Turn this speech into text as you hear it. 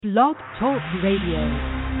Blog Talk Radio.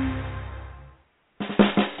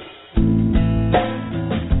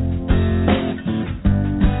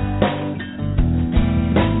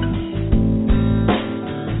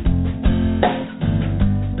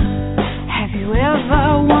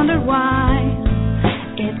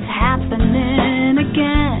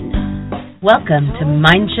 Welcome to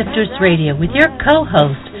Mindshifters Radio with your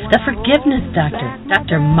co-host, the Forgiveness Doctor,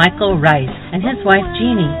 Dr. Michael Ryce, and his wife,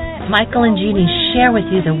 Jeanie. Michael and Jeanie share with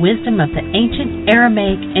you the wisdom of the ancient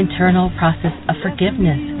Aramaic internal process of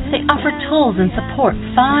forgiveness. They offer tools and support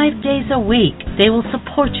 5 days a week. They will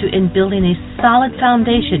support you in building a solid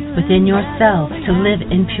foundation within yourself to live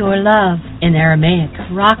in pure love. In Aramaic,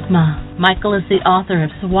 Rachma. Michael is the author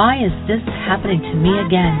of So Why Is This Happening to Me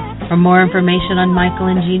Again? For more information on Michael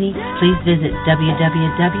and Jeanie, please visit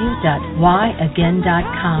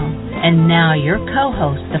www.whyagain.com. And now your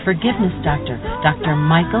co-host, the Forgiveness Doctor, Dr.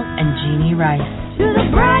 Michael and Jeanie Ryce. To the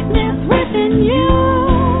brightness within you,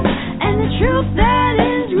 and the truth that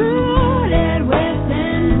is rooted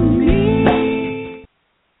within me.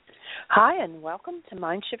 Hi, and welcome to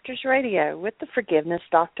Mindshifters Radio with the Forgiveness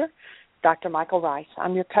Doctor, Dr. Michael Ryce.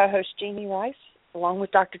 I'm your co-host, Jeanie Ryce, along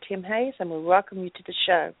with Dr. Tim Hayes, and we welcome you to the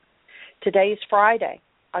show. Today is Friday,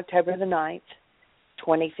 October the 9th,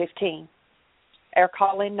 2015. Our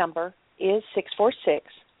call-in number is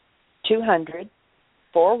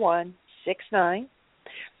 646-200-4169.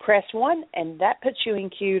 Press 1, and that puts you in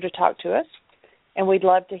queue to talk to us. And we'd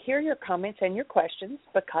love to hear your comments and your questions,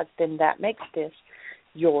 because then that makes this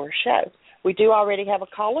your show. We do already have a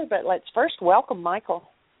caller, but let's first welcome Michael.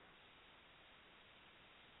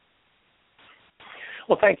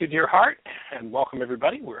 Well, thank you, dear heart, and welcome,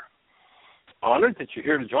 everybody. We're honored that you're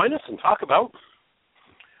here to join us and talk about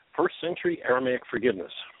first century Aramaic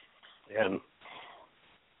forgiveness. And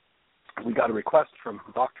we got a request from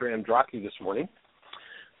Dr. Andraki this morning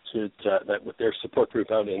that with their support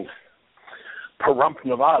group out in Pahrump,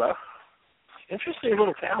 Nevada. Interesting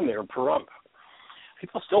little town there, Pahrump.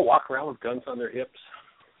 People still walk around with guns on their hips.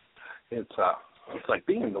 It's like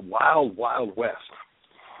being in the wild, wild west.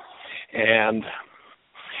 And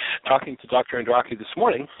talking to Dr. Andraki this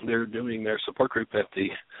morning, they're doing their support group at the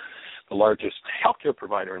largest healthcare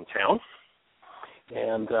provider in town,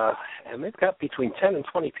 and they've got between 10 and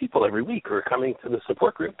 20 people every week who are coming to the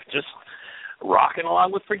support group, just rocking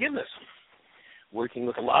along with forgiveness, working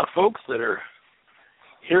with a lot of folks that are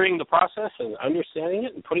hearing the process and understanding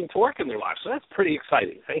it and putting it to work in their lives. So that's pretty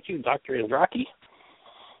exciting. Thank you, Dr. Andraki,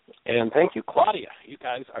 and thank you, Claudia. You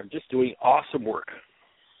guys are just doing awesome work.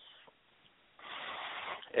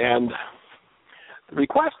 And the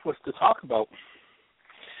request was to talk about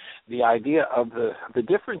the idea of the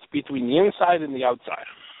difference between the inside and the outside.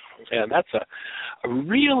 And that's a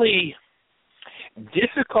really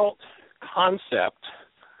difficult concept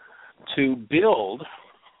to build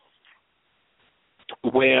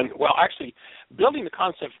building the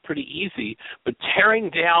concept is pretty easy, but tearing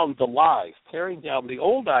down the lies, tearing down the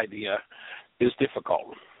old idea is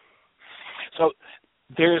difficult. So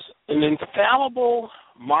there's an infallible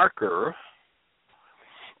marker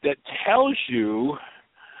that tells you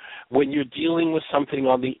when you're dealing with something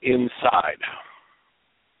on the inside.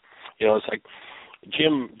 You know, it's like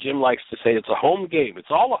Jim likes to say it's a home game. It's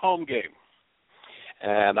all a home game.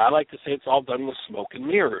 And I like to say it's all done with smoke and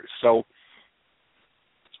mirrors. So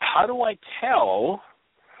how do I tell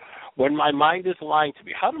when my mind is lying to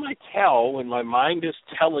me? How do I tell when my mind is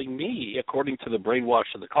telling me, according to the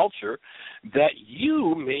brainwash of the culture, that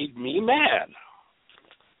you made me mad?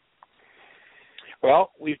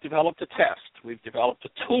 Well, we've developed a test. We've developed a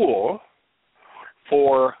tool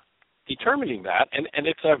for determining that, and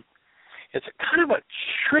it's a kind of a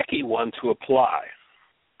tricky one to apply.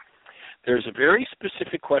 There's a very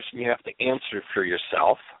specific question you have to answer for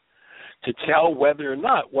yourself to tell whether or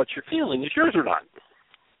not what you're feeling is yours or not.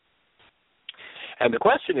 And the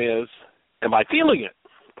question is, am I feeling it?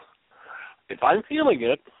 If I'm feeling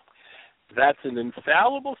it, that's an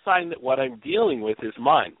infallible sign that what I'm dealing with is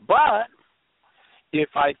mine. But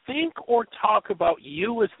if I think or talk about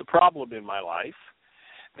you as the problem in my life,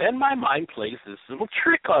 then my mind plays this little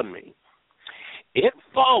trick on me. It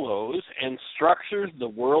follows and structures the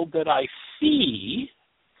world that I see,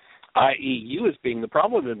 i.e. you as being the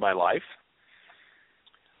problem in my life,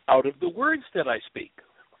 out of the words that I speak.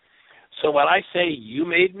 So when I say, you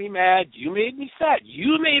made me mad, you made me sad,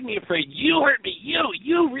 you made me afraid, you hurt me,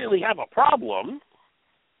 you really have a problem,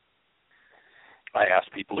 I ask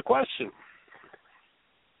people a question.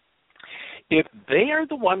 If they are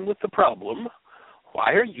the one with the problem,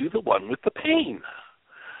 why are you the one with the pain?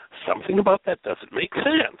 Something about that doesn't make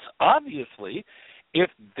sense. Obviously, If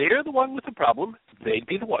they're the one with the problem, they'd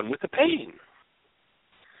be the one with the pain.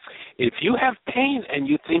 If you have pain and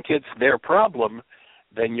you think it's their problem,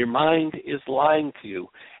 then your mind is lying to you,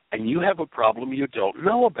 and you have a problem you don't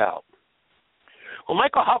know about. Well,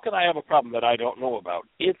 Michael, how can I have a problem that I don't know about?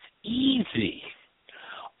 It's easy.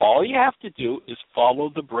 All you have to do is follow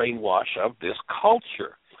the brainwash of this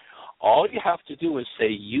culture. All you have to do is say,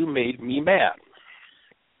 you made me mad.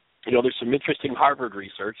 You know, there's some interesting Harvard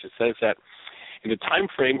research that says that in a time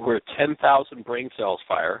frame where 10,000 brain cells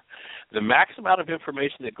fire, the max amount of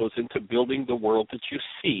information that goes into building the world that you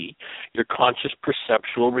see, your conscious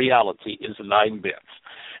perceptual reality, is 9 bits.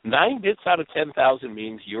 9 bits out of 10,000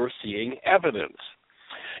 means you're seeing evidence.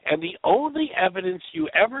 And the only evidence you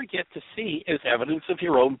ever get to see is evidence of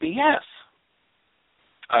your own BS.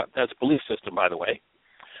 That's belief system, by the way.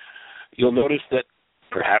 You'll notice that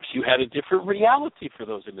perhaps you had a different reality for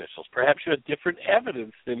those initials. Perhaps you had different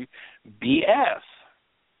evidence than BS.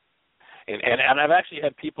 And I've actually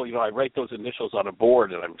had people, I write those initials on a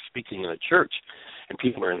board and I'm speaking in a church, and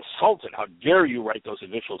people are insulted. How dare you write those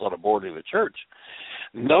initials on a board in a church?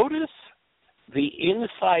 Notice the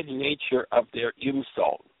inside nature of their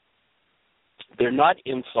insult. They're not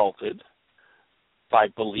insulted by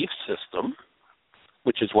belief system,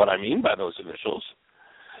 which is what I mean by those initials.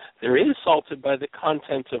 They're insulted by the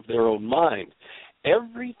content of their own mind.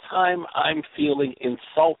 Every time I'm feeling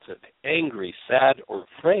insulted, angry, sad, or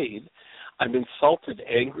afraid, I'm insulted,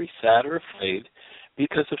 angry, sad, or afraid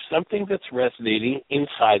because of something that's resonating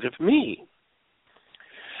inside of me.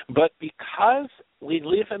 But because we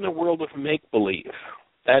live in a world of make-believe,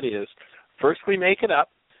 that is, first we make it up,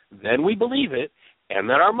 then we believe it, and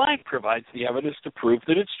then our mind provides the evidence to prove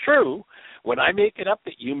that it's true. When I make it up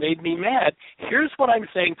that you made me mad, here's what I'm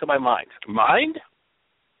saying to my mind. Mind,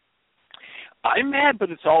 I'm mad, but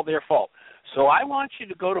it's all their fault. So I want you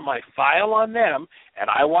to go to my file on them, and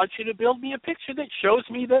I want you to build me a picture that shows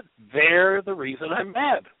me that they're the reason I'm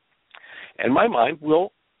mad. And my mind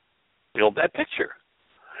will build that picture.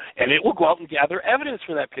 And it will go out and gather evidence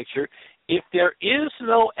for that picture. If there is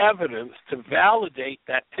no evidence to validate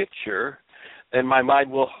that picture, then my mind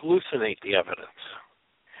will hallucinate the evidence.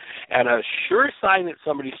 And a sure sign that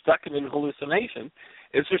somebody's stuck in an hallucination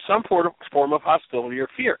is there some form of hostility or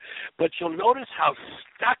fear. But you'll notice how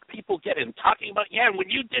stuck people get in talking about, and when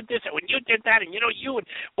you did this and when you did that, and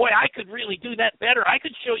boy, I could really do that better. I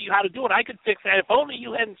could show you how to do it. I could fix that. If only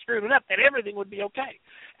you hadn't screwed it up, then everything would be okay.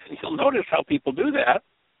 And you'll notice how people do that.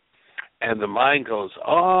 And the mind goes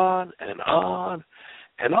on and on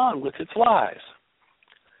and on with its lies.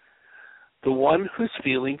 The one who's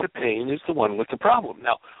feeling the pain is the one with the problem.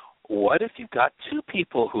 Now, what if you've got 2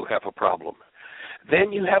 people who have a problem?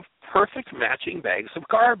 Then you have perfect matching bags of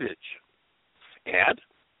garbage. And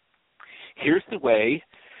here's the way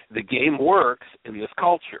the game works in this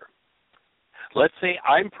culture. Let's say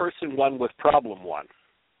I'm person 1 with problem 1.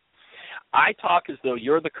 I talk as though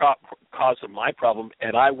you're the cause of my problem,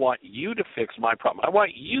 and I want you to fix my problem. I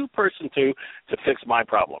want you, person 2, to fix my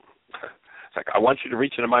problem. It's like I want you to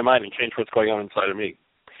reach into my mind and change what's going on inside of me.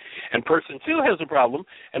 And person 2 has a problem,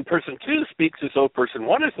 and person 2 speaks as though person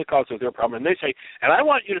 1 is the cause of their problem, and they say, and I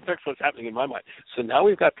want you to fix what's happening in my mind. So now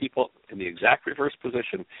we've got people in the exact reverse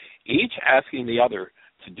position, each asking the other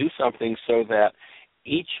to do something so that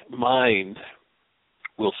each mind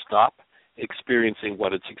will stop experiencing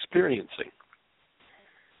what it's experiencing.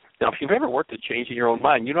 Now, if you've ever worked at changing your own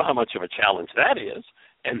mind, you know how much of a challenge that is.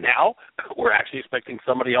 And now we're actually expecting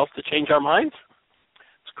somebody else to change our minds?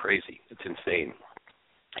 It's crazy. It's insane.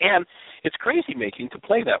 And it's crazy making to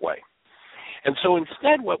play that way. And so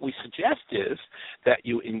instead what we suggest is that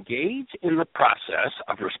you engage in the process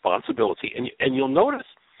of responsibility. And you'll notice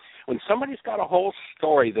when somebody's got a whole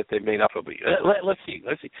story that they've made up of you. Let's see.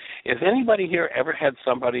 Has anybody here ever had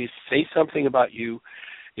somebody say something about you,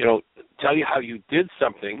 tell you how you did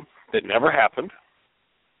something that never happened,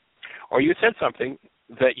 or you said something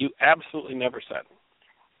that you absolutely never said?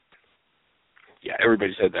 Yeah,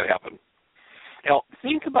 everybody said that happened. Now,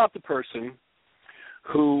 think about the person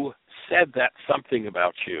who said that something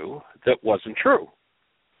about you that wasn't true.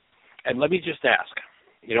 And let me just ask,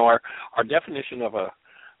 our definition of a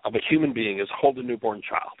human being is hold a newborn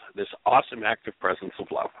child, this awesome active presence of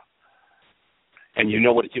love. And you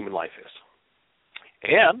know what a human life is.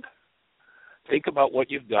 And think about what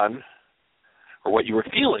you've done or what you were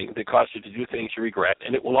feeling that caused you to do things you regret,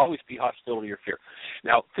 and it will always be hostility or fear.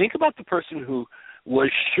 Now, think about the person who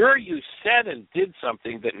was sure you said and did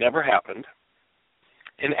something that never happened,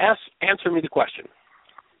 and answer me the question.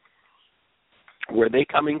 Were they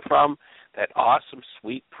coming from that awesome,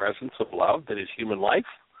 sweet presence of love that is human life?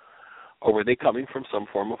 or were they coming from some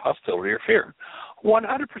form of hostility or fear?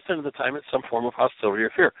 100% of the time it's some form of hostility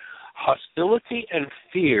or fear. Hostility and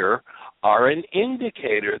fear are an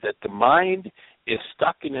indicator that the mind is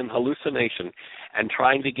stuck in an hallucination and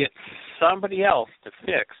trying to get somebody else to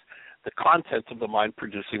fix the content of the mind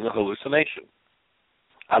producing the hallucination.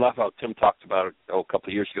 I love how Tim talked about it a couple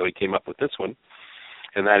of years ago. He came up with this one,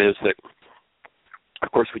 and that is that,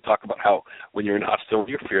 of course, we talk about how when you're in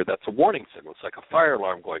hostility or fear, that's a warning signal. It's like a fire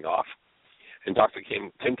alarm going off. And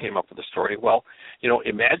Tim came up with a story. Well,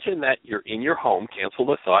 imagine that you're in your home, cancel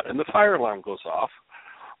the thought, and the fire alarm goes off.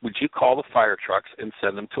 Would you call the fire trucks and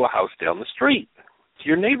send them to a house down the street, to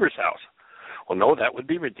your neighbor's house? Well, no, that would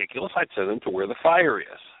be ridiculous. I'd send them to where the fire is.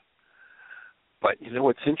 But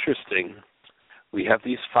what's interesting? We have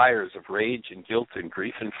these fires of rage and guilt and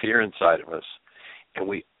grief and fear inside of us, and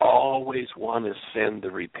we always want to send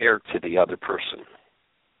the repair to the other person.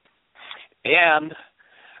 And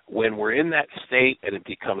when we're in that state and it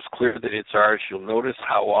becomes clear that it's ours, you'll notice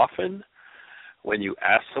how often when you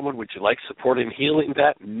ask someone, would you like support in healing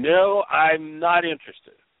that? No, I'm not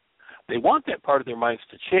interested. They want that part of their minds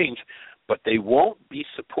to change, but they won't be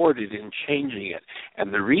supported in changing it.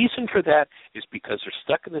 And the reason for that is because they're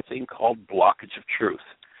stuck in a thing called blockage of truth.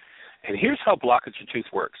 And here's how blockage of truth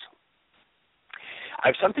works. I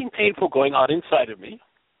have something painful going on inside of me.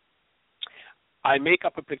 I make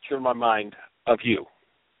up a picture in my mind of you.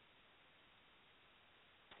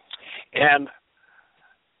 And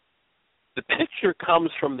the picture comes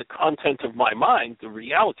from the content of my mind, the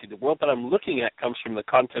reality, the world that I'm looking at comes from the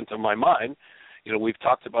content of my mind. We've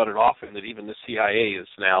talked about it often that even the CIA is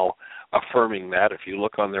now affirming that. If you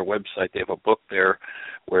look on their website, they have a book there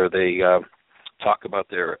where they talk about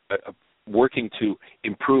their working to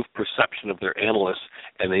improve perception of their analysts,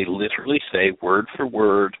 and they literally say, word for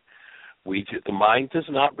word, the mind does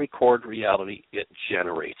not record reality, it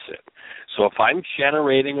generates it. So if I'm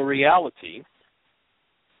generating a reality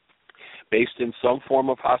based in some form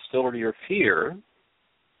of hostility or fear,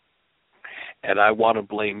 and I want to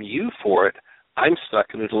blame you for it, I'm stuck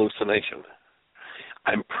in a hallucination.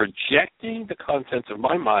 I'm projecting the contents of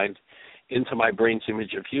my mind into my brain's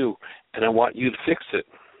image of you, and I want you to fix it.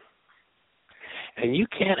 And you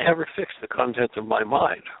can't ever fix the content of my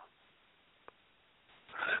mind.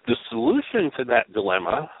 The solution to that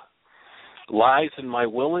dilemma lies in my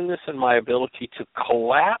willingness and my ability to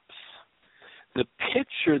collapse the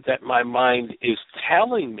picture that my mind is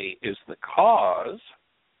telling me is the cause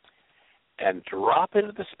and drop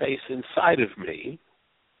into the space inside of me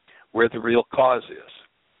where the real cause is.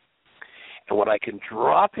 And when I can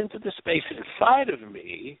drop into the space inside of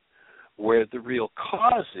me where the real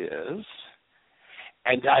cause is,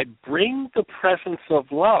 and I bring the presence of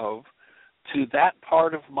love to that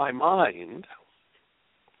part of my mind,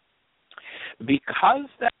 because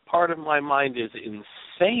that part of my mind is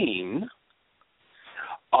insane,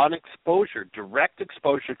 on exposure, direct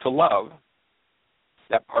exposure to love,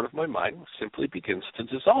 that part of my mind simply begins to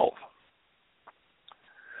dissolve.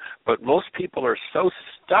 But most people are so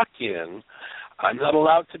stuck in, I'm not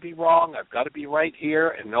allowed to be wrong, I've got to be right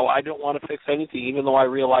here, and no, I don't want to fix anything, even though I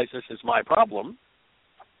realize this is my problem.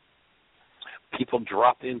 People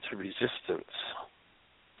drop into resistance.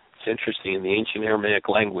 It's interesting, in the ancient Aramaic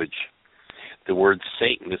language, the word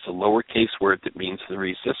Satan is a lowercase word that means the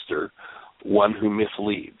resistor, one who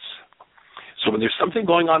misleads. So when there's something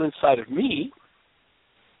going on inside of me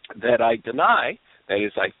that I deny, that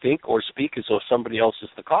is, I think or speak as though somebody else is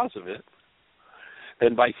the cause of it,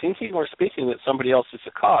 then by thinking or speaking that somebody else is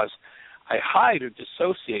the cause, I hide or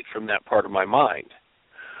dissociate from that part of my mind.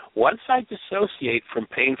 Once I dissociate from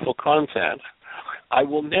painful content, I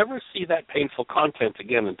will never see that painful content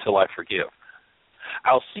again until I forgive.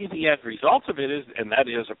 I'll see the end result of it, and that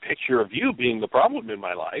is a picture of you being the problem in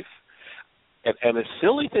my life. And the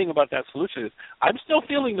silly thing about that solution is I'm still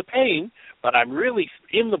feeling the pain, but I'm really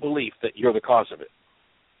in the belief that you're the cause of it.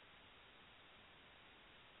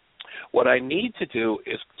 What I need to do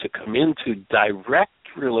is to come into direct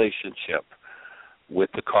relationship with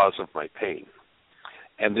the cause of my pain.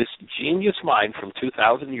 And this genius mind from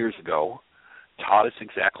 2,000 years ago taught us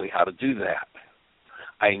exactly how to do that.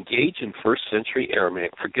 I engage in first century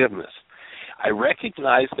Aramaic forgiveness. I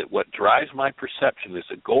recognize that what drives my perception is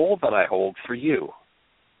a goal that I hold for you.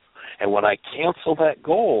 And when I cancel that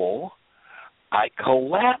goal, I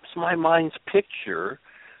collapse my mind's picture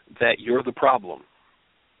that you're the problem.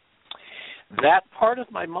 That part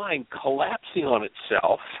of my mind collapsing on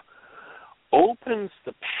itself opens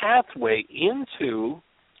the pathway into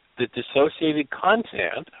the dissociated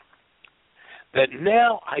content that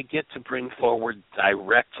now I get to bring forward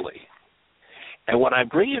directly. And when I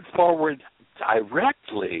bring it forward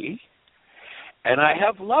directly, and I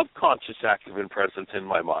have love conscious, active, and present in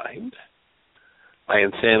my mind, my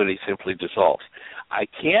insanity simply dissolves. I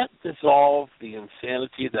can't dissolve the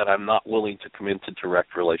insanity that I'm not willing to come into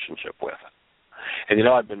direct relationship with. And,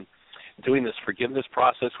 I've been doing this forgiveness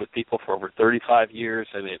process with people for over 35 years,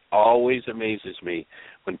 and it always amazes me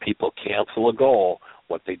when people cancel a goal,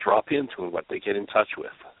 what they drop into and what they get in touch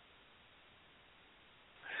with.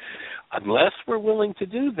 Unless we're willing to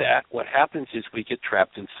do that, what happens is we get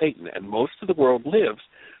trapped in Satan, and most of the world lives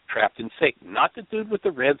trapped in Satan. Not the dude with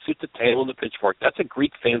the red suit, the tail, and the pitchfork. That's a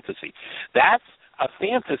Greek fantasy. That's a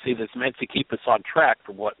fantasy that's meant to keep us on track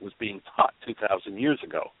for what was being taught 2,000 years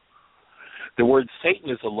ago. The word Satan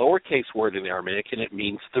is a lowercase word in Aramaic, and it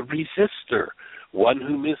means the resistor, one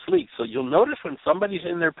who misleads. So you'll notice when somebody's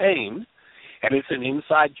in their pain, and it's an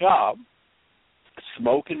inside job,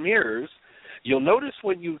 smoke and mirrors, you'll notice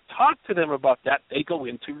when you talk to them about that, they go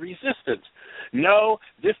into resistance. No,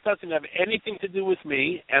 this doesn't have anything to do with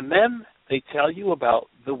me, and then they tell you about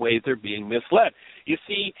the way they're being misled. You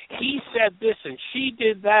see, he said this, and she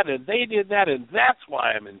did that, and they did that, and that's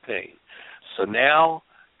why I'm in pain. So now,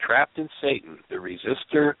 trapped in Satan, the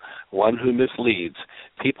resistor, one who misleads,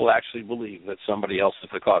 people actually believe that somebody else is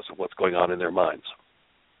the cause of what's going on in their minds.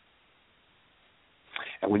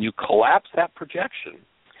 And when you collapse that projection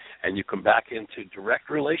and you come back into direct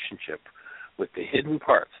relationship with the hidden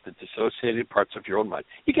parts, the dissociated parts of your own mind,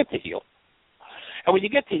 you get to heal. And when you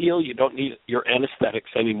get to heal, you don't need your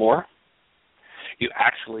anesthetics anymore. You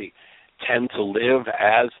actually tend to live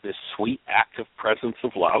as this sweet, active presence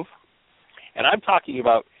of love. And I'm talking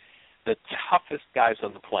about the toughest guys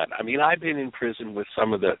on the planet. I mean, I've been in prison with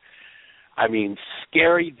some of the,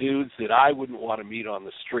 scary dudes that I wouldn't want to meet on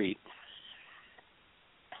the street.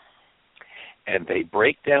 And they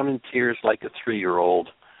break down in tears like a 3-year-old,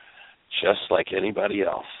 just like anybody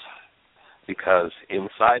else. Because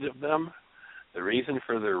inside of them, the reason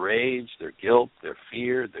for their rage, their guilt, their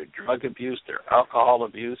fear, their drug abuse, their alcohol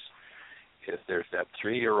abuse, is there's that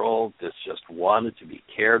 3-year-old that's just wanted to be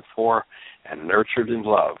cared for and nurtured and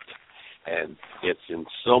loved. And it's in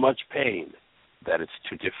so much pain that it's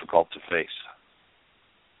too difficult to face.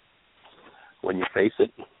 When you face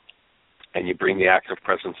it and you bring the active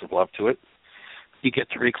presence of love to it, you get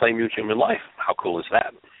to reclaim your human life. How cool is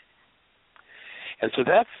that? And so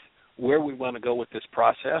that's where we want to go with this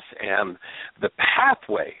process, and the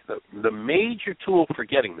pathway, the major tool for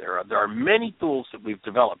getting there. There are many tools that we've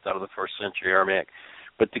developed out of the first century Aramaic,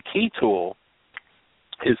 but the key tool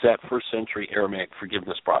is that first century Aramaic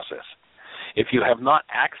forgiveness process. If you have not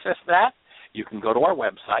accessed that, you can go to our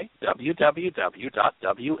website,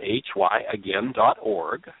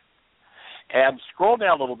 www.whyagain.org, and scroll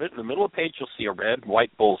down a little bit. In the middle of the page, you'll see a red and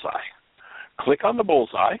white bullseye. Click on the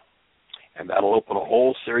bullseye, and that'll open a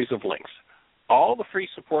whole series of links. All the free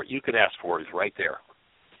support you could ask for is right there.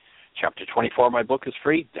 Chapter 24 of my book is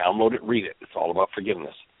free. Download it, read it. It's all about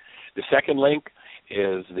forgiveness. The second link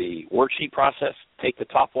is the worksheet process. Take the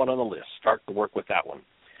top one on the list. Start to work with that one.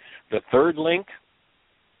 The third link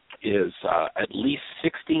is at least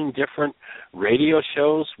 16 different radio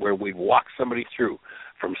shows where we've walked somebody through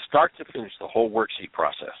from start to finish the whole worksheet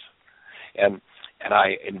process. And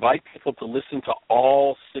I invite people to listen to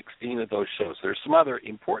all 16 of those shows. There's some other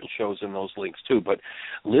important shows in those links too, but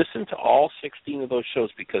listen to all 16 of those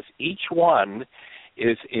shows because each one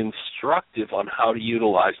is instructive on how to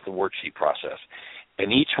utilize the worksheet process.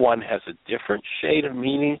 And each one has a different shade of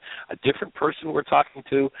meaning, a different person we're talking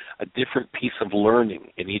to, a different piece of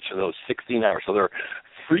learning in each of those 16 hours. So they're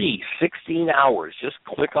free 16 hours. Just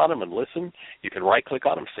click on them and listen. You can right-click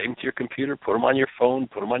on them, save them to your computer, put them on your phone,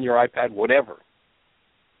 put them on your iPad, whatever.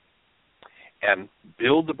 And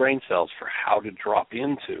build the brain cells for how to drop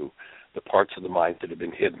into the parts of the mind that have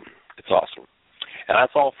been hidden. It's awesome. And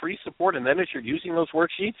that's all free support. And then as you're using those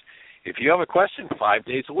worksheets, if you have a question 5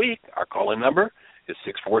 days a week, our call-in number is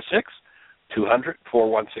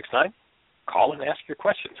 646-200-4169. Call and ask your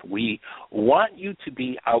questions. We want you to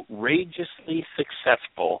be outrageously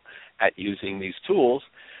successful at using these tools.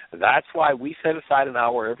 That's why we set aside an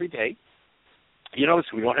hour every day. You notice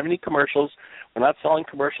we don't have any commercials. We're not selling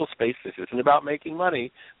commercial space. This isn't about making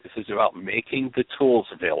money. This is about making the tools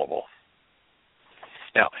available.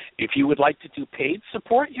 Now, if you would like to do paid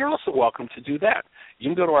support, you're also welcome to do that. You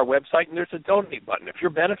can go to our website and there's a donate button. If you're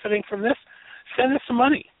benefiting from this, send us some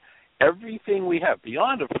money. Everything we have,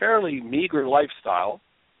 beyond a fairly meager lifestyle,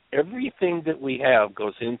 everything that we have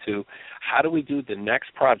goes into how do we do the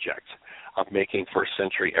next project of making first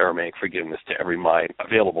century Aramaic forgiveness to every mind,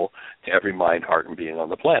 available to every mind, heart, and being on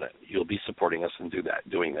the planet. You'll be supporting us in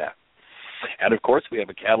doing that. And, of course, we have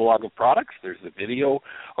a catalog of products. There's a video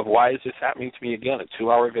of Why Is This Happening to Me Again, a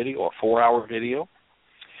 2-hour video, a 4-hour video.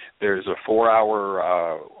 There's a 4-hour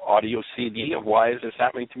audio CD of Why Is This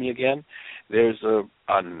Happening to Me Again. There's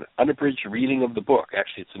an unabridged reading of the book.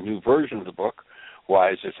 Actually, it's a new version of the book,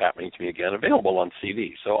 Why Is This Happening to Me Again, available on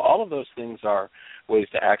CD. So all of those things are ways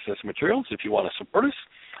to access materials. If you want to support us,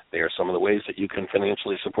 they are some of the ways that you can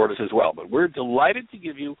financially support us as well. But we're delighted to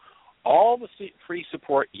give you all the free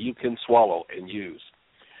support you can swallow and use.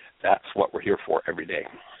 That's what we're here for every day.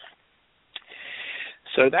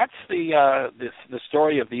 So that's the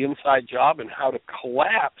story of the inside job and how to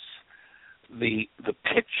collapse the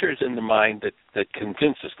pictures in the mind that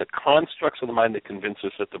convince us, the constructs of the mind that convince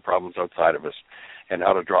us that the problem's outside of us, and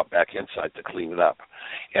how to drop back inside to clean it up.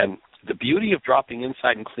 And the beauty of dropping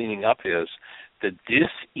inside and cleaning up is the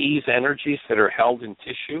dis-ease energies that are held in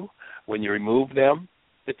tissue, when you remove them,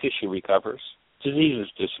 the tissue recovers, diseases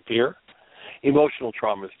disappear, emotional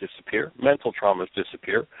traumas disappear, mental traumas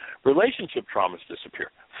disappear, relationship traumas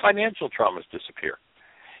disappear, financial traumas disappear.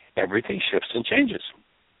 Everything shifts and changes.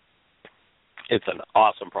 It's an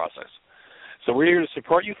awesome process. So we're here to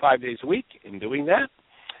support you 5 days a week in doing that.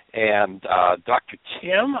 And Dr.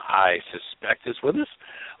 Tim, I suspect, is with us.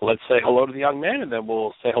 Let's say hello to the young man, and then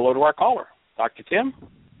we'll say hello to our caller. Dr. Tim?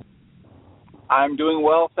 I'm doing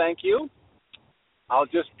well, thank you. I'll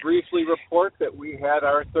just briefly report that we had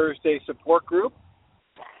our Thursday support group,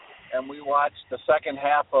 and we watched the second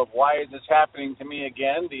half of Why Is This Happening to Me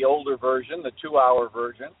Again, the older version, the 2-hour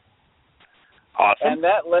version. Awesome. And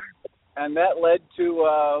that led to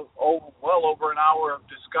well over an hour of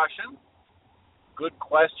discussion, good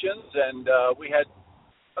questions, and we had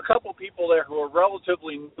a couple people there who are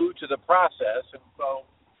relatively new to the process, and so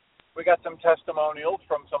we got some testimonials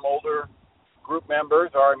from some older group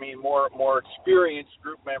members, or more experienced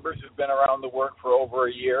group members who've been around the work for over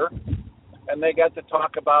a year, and they got to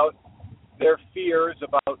talk about their fears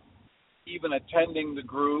about even attending the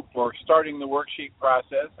group or starting the worksheet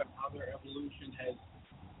process, and how their evolution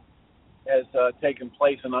has taken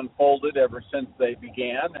place and unfolded ever since they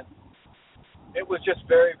began. And it was just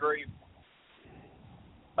very, very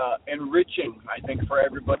enriching, I think, for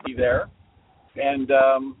everybody there.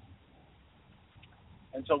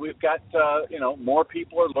 And so we've got, more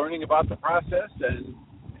people are learning about the process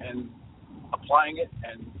and applying it.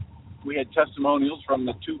 And we had testimonials from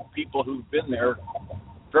the two people who've been there a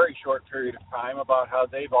very short period of time about how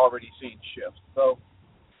they've already seen shifts. So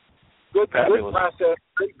good process,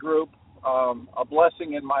 great group, a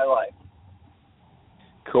blessing in my life.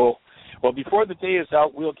 Cool. Well, before the day is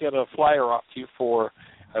out, we'll get a flyer off to you for,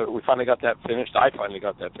 we finally got that finished. I finally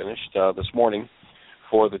got that finished this morning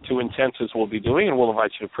for the 2 intensives we'll be doing, and we'll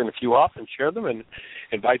invite you to print a few off and share them and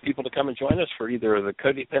invite people to come and join us for either the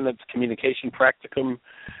Codependent Communication Practicum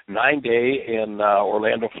 9-day in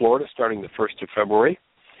Orlando, Florida, starting the 1st of February.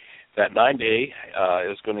 That 9-day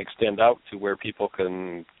is going to extend out to where people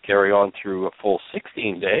can carry on through a full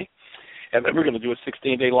 16-day. And then we're going to do a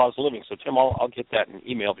 16-day Laws of Living. So, Tim, I'll get that in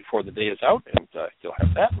email before the day is out, and you'll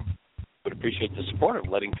have that. Would appreciate the support of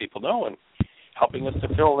letting people know and helping us to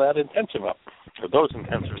fill that intensive up, or those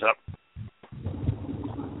intensives up.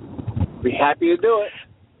 Be happy to do it.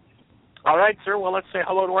 All right, sir. Well, let's say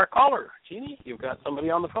hello to our caller. Jeanie, you've got somebody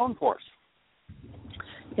on the phone for us.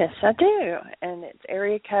 Yes, I do. And it's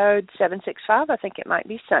area code 765. I think it might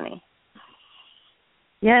be Sunny.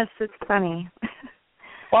 Yes, it's Sunny.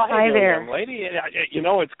 Well, hey Hi there, young lady.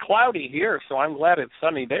 It's cloudy here, so I'm glad it's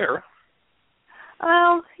sunny there.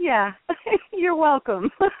 Oh, yeah. You're welcome.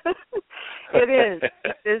 It is.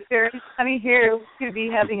 It is very sunny here. To be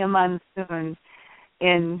having a monsoon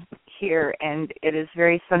in here, and it is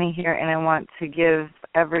very sunny here, and I want to give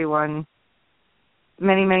everyone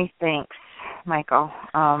many, many thanks, Michael.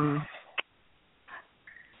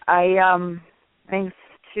 Thanks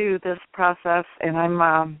to this process, and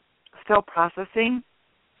I'm still processing.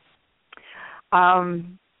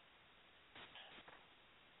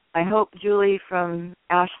 I hope Julie from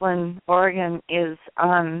Ashland, Oregon is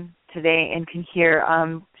on today and can hear.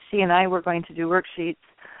 She and I were going to do worksheets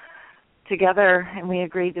together, and we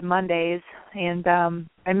agreed to Mondays, and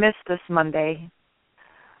I missed this Monday.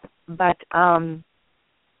 But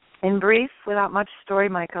in brief, without much story,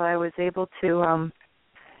 Michael, I was able to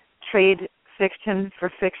trade fiction for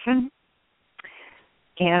fiction,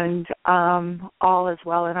 and all is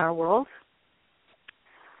well in our world.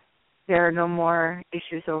 There are no more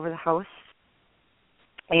issues over the house.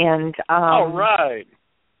 And all right.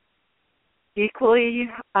 Equally,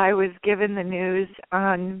 I was given the news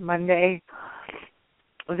on Monday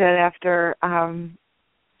that after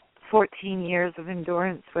 14 years of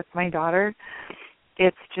endurance with my daughter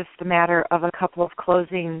it's just a matter of a couple of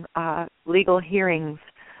closing legal hearings,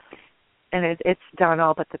 and it's done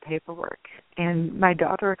all but the paperwork. And my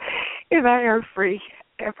daughter and I are free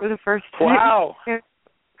for the first time in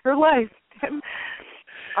her life. And,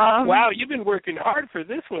 wow, you've been working hard for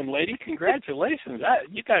this one, lady. Congratulations.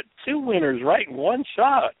 You got 2 winners right in one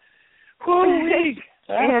shot. Woo-wee.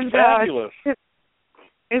 That's fabulous.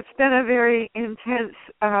 It's been a very intense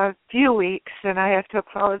few weeks, and I have to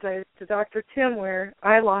apologize to Dr. Tim where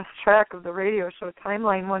I lost track of the radio show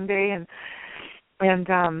timeline one day, and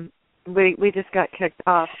we just got kicked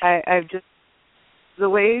off. I've just, the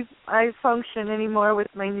way I function anymore with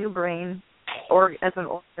my new brain, or as an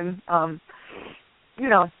organ, I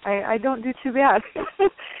don't do too bad.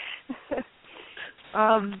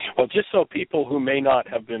 Well, just so people who may not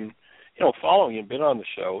have been, following you, been on the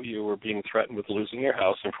show, you were being threatened with losing your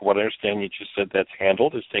house, and from what I understand, you just said that's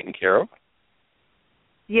handled, is taken care of?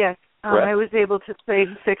 Yes. I was able to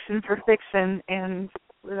trade fiction for fiction, and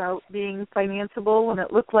without being financeable, and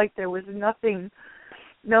it looked like there was nothing,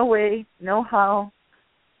 no way, no how.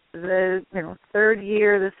 The 3rd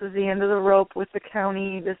year, this was the end of the rope with the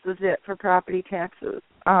county. This was it for property taxes.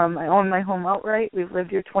 I own my home outright. We've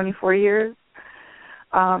lived here 24 years.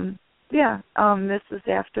 This is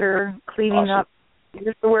after cleaning up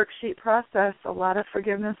just the worksheet process, a lot of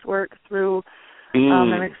forgiveness work through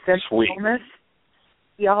an extensive illness,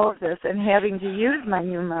 all of this, and having to use my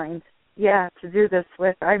new mind, to do this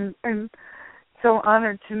with. I'm so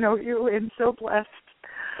honored to know you and so blessed.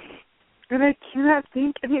 And I cannot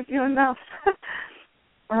thank any of you enough.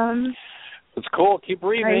 It's cool. Keep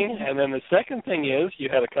breathing. And then the second thing is you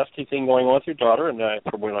had a custody thing going on with your daughter, and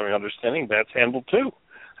from what I'm understanding, that's handled too.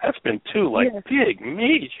 That's been 2 big,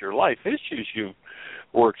 major life issues you've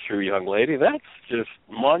worked through, young lady. That's just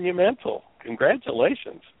monumental.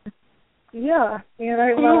 Congratulations. Yeah, and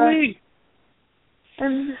I'm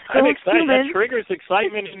excited. That triggers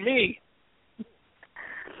excitement in me.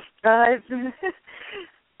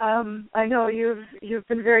 I know you've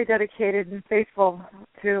been very dedicated and faithful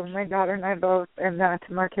to my daughter and I both, and to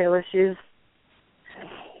Markayla.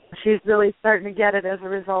 She's really starting to get it as a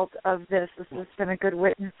result of this. This has been a good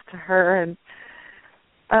witness to her, and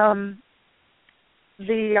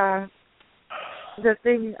the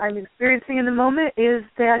thing I'm experiencing in the moment is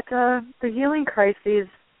that the healing crises.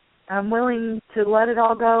 I'm willing to let it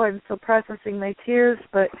all go. I'm still processing my tears,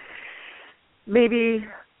 but maybe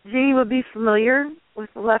Jeanie would be familiar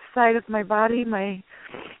with the left side of my body. My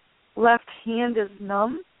left hand is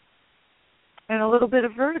numb and a little bit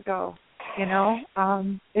of vertigo,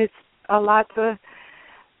 It's a lot to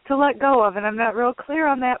let go of, and I'm not real clear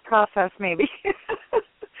on that process maybe.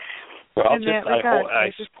 Well,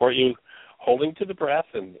 I support you holding to the breath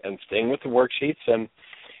and staying with the worksheets, and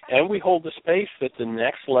we hold the space that the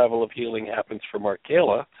next level of healing happens for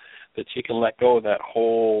Markayla, that she can let go of that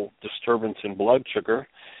whole disturbance in blood sugar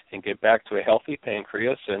and get back to a healthy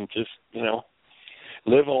pancreas and just,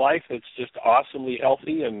 live a life that's just awesomely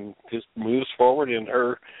healthy and just moves forward in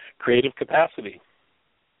her creative capacity.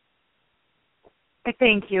 I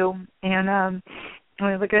thank you. And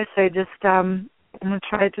like I say, just I'm going to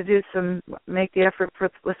try to make the effort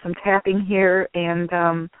with some tapping here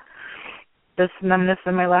and this numbness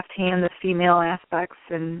in my left hand, the female aspects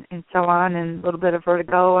and so on, and a little bit of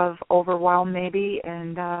vertigo, of overwhelm maybe,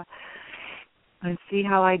 and see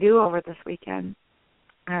how I do over this weekend.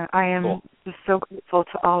 I am just so grateful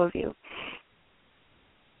to all of you.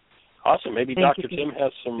 Awesome. Maybe Dr. Tim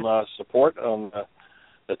has some support on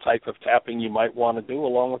the type of tapping you might want to do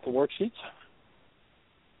along with the worksheets.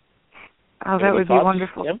 Oh, that would be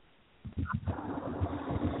wonderful. Tim?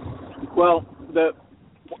 Well, the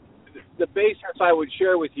basis I would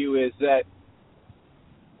share with you is that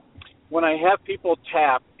when I have people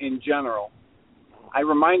tap in general, I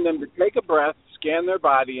remind them to take a breath, scan their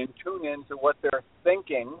body, and tune in to what they're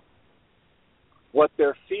thinking, what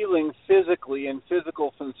they're feeling physically in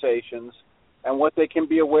physical sensations, and what they can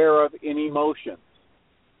be aware of in emotions.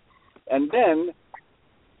 And then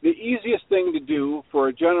the easiest thing to do for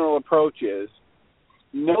a general approach is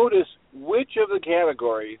notice which of the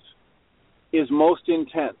categories is most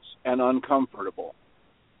intense and uncomfortable.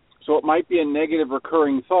 So it might be a negative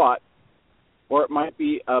recurring thought, or it might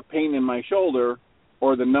be a pain in my shoulder,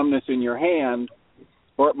 or the numbness in your hand,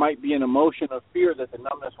 or it might be an emotion of fear that the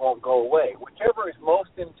numbness won't go away. Whichever is most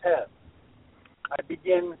intense, I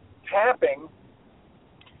begin tapping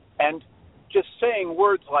and just saying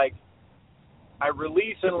words like, I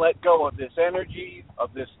release and let go of this energy,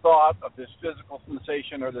 of this thought, of this physical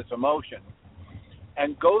sensation or this emotion,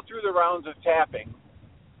 and go through the rounds of tapping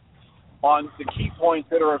on the key points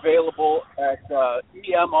that are available at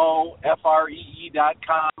emofree.com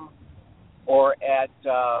or at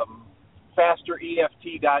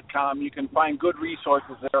fastereft.com. You can find good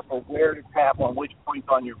resources there for where to tap on which points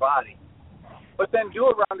on your body. But then do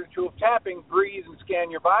a round or two of tapping, breathe, and scan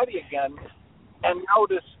your body again, and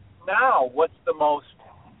notice now what's the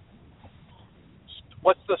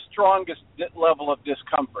strongest level of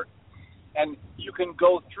discomfort. And you can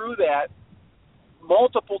go through that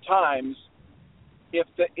multiple times. If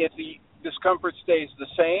the discomfort stays the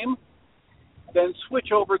same, then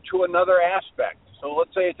switch over to another aspect. So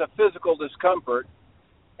let's say it's a physical discomfort,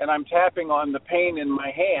 and I'm tapping on the pain in my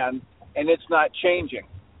hand, and it's not changing.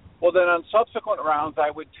 Well, then on subsequent rounds,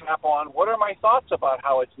 I would tap on what are my thoughts about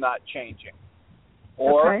how it's not changing?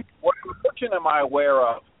 Or what emotion am I aware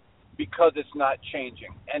of because it's not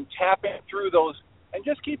changing? And tapping through those and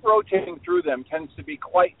just keep rotating through them tends to be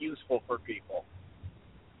quite useful for people.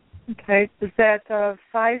 Okay. Is that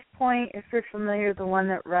 5-point, if you're familiar, the one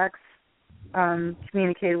that Rex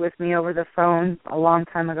communicated with me over the phone a long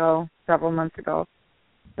time ago, several months ago?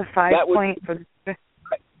 The 5-point for the...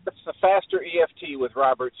 That's the Faster EFT with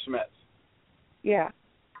Robert Smith. Yeah.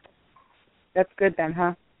 That's good then,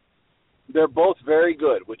 huh? They're both very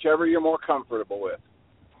good, whichever you're more comfortable with.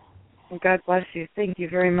 Well, God bless you. Thank you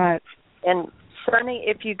very much. And Sonny,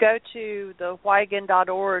 if you go to the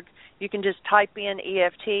whyagain.org, you can just type in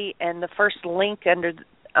EFT, and the first link under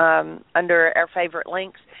our favorite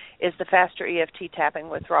links is the Faster EFT tapping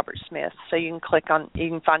with Robert Smith. So you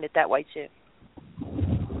can find it that way too.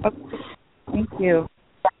 Okay. Thank you.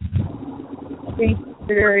 Thank you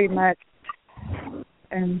very much.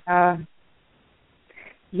 And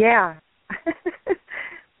yeah,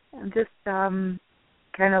 I'm just kind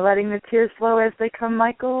of letting the tears flow as they come,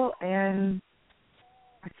 Michael, and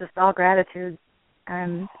it's just all gratitude.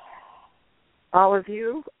 And all of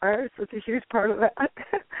you are such a huge part of that.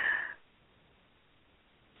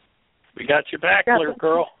 We got your back, little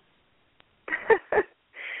girl.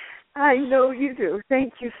 I know you do.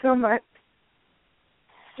 Thank you so much.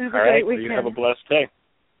 Have a great weekend. You have a blessed day.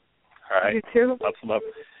 All right. You too. Lots of love.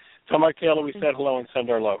 Tell Michaela we said hello and send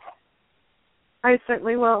our love. I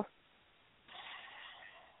certainly will.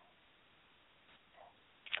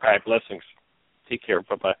 All right. Blessings. Take care.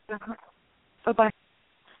 Bye-bye. Bye-bye.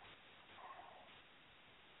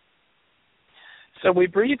 So we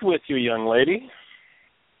breathe with you, young lady.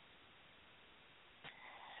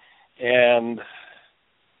 And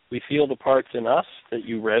we feel the parts in us that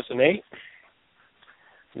you resonate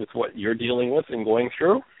with what you're dealing with and going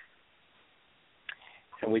through.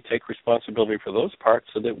 And we take responsibility for those parts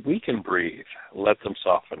so that we can breathe, let them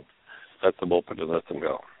soften, let them open, and let them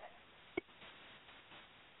go.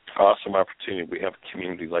 Awesome opportunity. We have a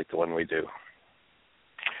community like the one we do.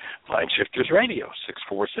 Mindshifters Radio,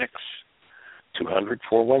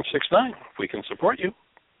 646-200-4169. If we can support you,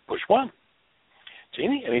 push 1.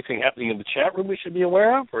 Jeanie, anything happening in the chat room we should be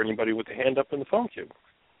aware of, or anybody with a hand up in the phone queue?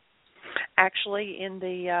 Actually, in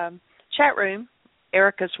the chat room,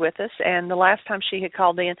 Erica's with us, and the last time she had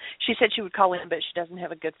called in, she said she would call in, but she doesn't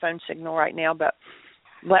have a good phone signal right now. But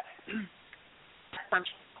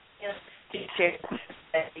she shared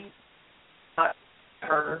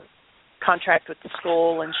her contract with the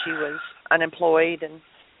school, and she was unemployed, and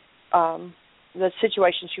the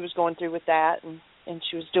situation she was going through with that, and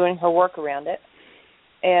she was doing her work around it.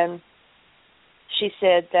 And she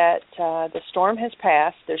said that the storm has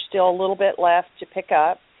passed. There's still a little bit left to pick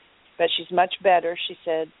up, but she's much better. She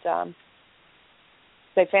said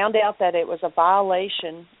they found out that it was a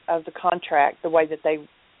violation of the contract, the way that they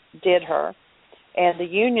did her, and the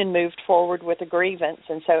union moved forward with a grievance.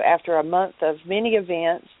 And so after a month of many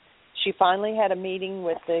events, she finally had a meeting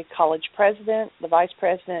with the college president, the vice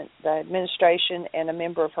president, the administration, and a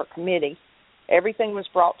member of her committee. Everything was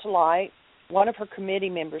brought to light. One of her committee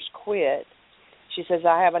members quit. She says,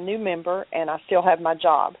 I have a new member, and I still have my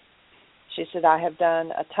job. She said, I have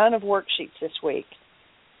done a ton of worksheets this week.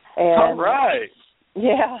 And all right.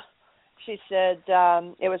 Yeah. She said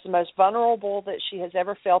it was the most vulnerable that she has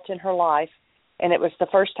ever felt in her life, and it was the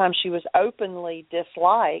first time she was openly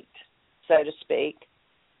disliked, so to speak,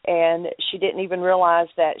 and she didn't even realize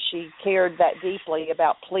that she cared that deeply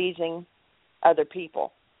about pleasing other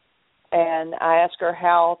people. And I asked her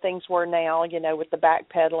how things were now, with the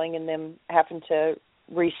backpedaling and them having to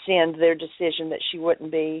rescind their decision that she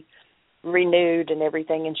wouldn't be renewed and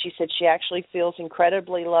everything. And she said she actually feels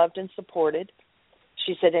incredibly loved and supported.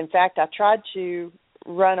 She said, in fact, I tried to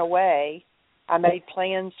run away. I made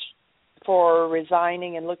plans for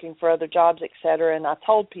resigning and looking for other jobs, et cetera, and I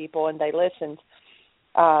told people, and they listened.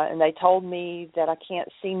 And they told me that I can't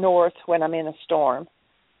see north when I'm in a storm.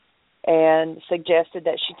 and suggested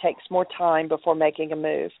that she takes more time before making a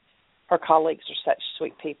move. Her colleagues are such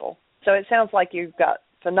sweet people. So it sounds like you've got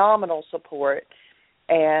phenomenal support,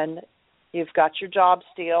 and you've got your job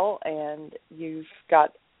still, and you've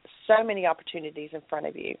got so many opportunities in front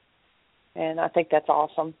of you. And I think that's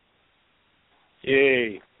awesome.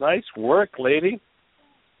 Yay. Nice work, lady.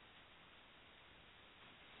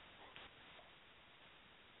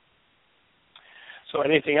 So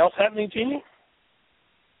anything else happening, Jeanie?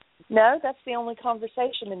 No, that's the only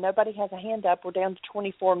conversation, and nobody has a hand up. We're down to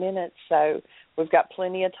 24 minutes, so we've got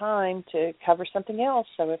plenty of time to cover something else.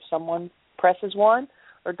 So if someone presses 1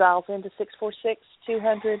 or dials into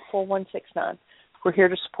 646-200-4169, we're here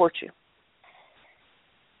to support you.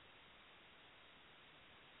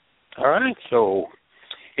 All right, so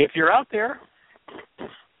if you're out there,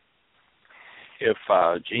 if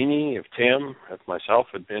Jeanie, if Tim, if myself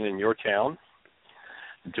had been in your town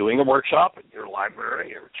doing a workshop at your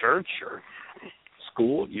library or church or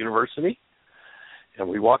school, university, and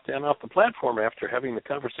we walked down off the platform after having the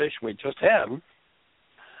conversation we just had,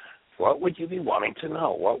 what would you be wanting to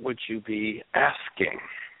know? What would you be asking?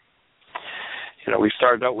 You know, we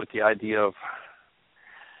started out with the idea of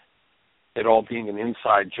it all being an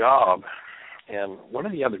inside job, and one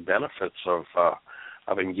of the other benefits of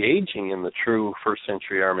engaging in the true first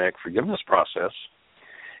century Aramaic forgiveness process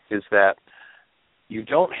is that you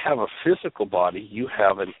don't have a physical body, you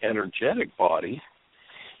have an energetic body,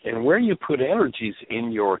 and where you put energies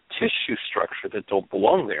in your tissue structure that don't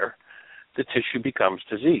belong there, the tissue becomes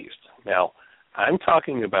diseased. Now, I'm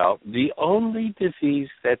talking about the only disease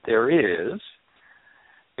that there is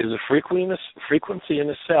a frequency in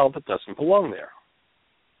a cell that doesn't belong there.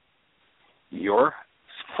 Your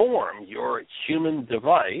form, your human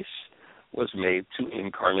device, was made to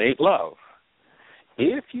incarnate love.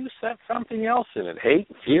 If you set something else in it, hate,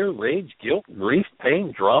 fear, rage, guilt, grief,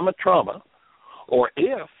 pain, drama, trauma, or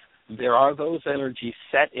if there are those energies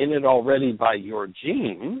set in it already by your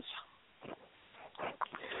genes,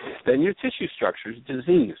 then your tissue structure is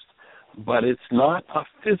diseased. But it's not a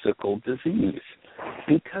physical disease,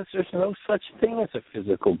 because there's no such thing as a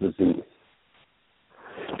physical disease.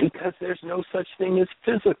 Because there's no such thing as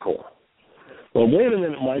physical. Well, wait a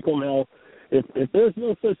minute, Michael. Now, if there's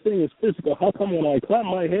no such thing as physical, how come when I clap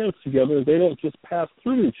my hands together, they don't just pass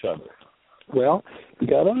through each other? Well, you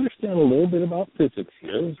got to understand a little bit about physics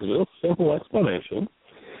here. There's a real simple explanation,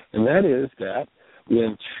 and that is that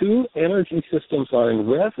when two energy systems are in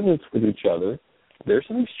resonance with each other, there's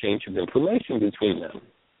an exchange of information between them.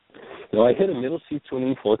 Now, I hit a middle C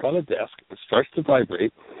tuning fork on a desk. It starts to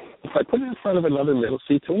vibrate. If I put it in front of another middle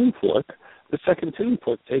C tuning fork, the second tuning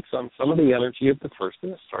fork takes on some of the energy of the first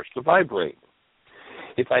and it starts to vibrate.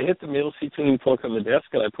 If I hit the middle C tuning fork on the desk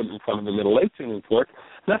and I put it in front of the middle A tuning fork,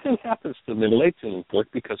 nothing happens to the middle A tuning fork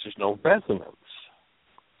because there's no resonance.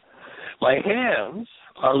 My hands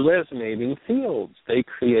are resonating fields. They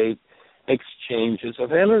create exchanges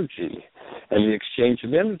of energy. And the exchange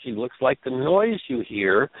of energy looks like the noise you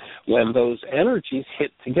hear when those energies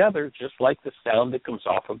hit together, just like the sound that comes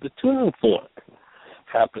off of the tuning fork.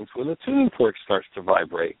 Happens when the tuning fork starts to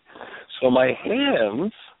vibrate. So my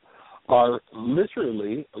hands are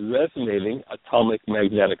literally resonating atomic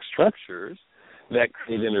magnetic structures that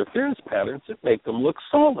create interference patterns that make them look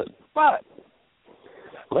solid. But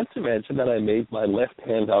let's imagine that I made my left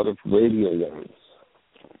hand out of radio waves,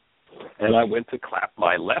 and I went to clap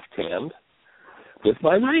my left hand with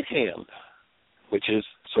my right hand, which is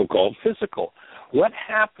so-called physical. What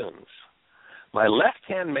happens? My left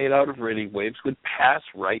hand made out of radio waves would pass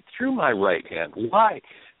right through my right hand. Why?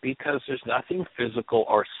 Because there's nothing physical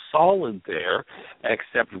or solid there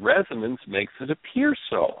except resonance makes it appear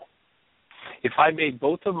so. If I made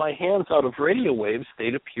both of my hands out of radio waves,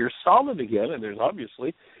 they'd appear solid again, and there's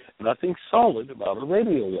obviously nothing solid about a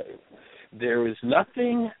radio wave. There is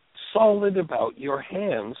nothing solid about your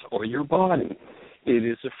hands or your body. It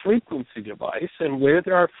is a frequency device, and where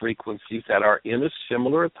there are frequencies that are in a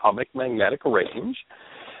similar atomic magnetic range,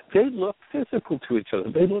 they look physical to each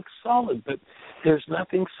other. They look solid, but there's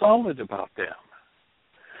nothing solid about them.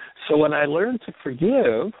 So when I learn to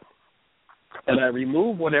forgive and I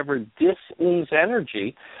remove whatever dis-ease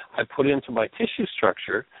energy I put into my tissue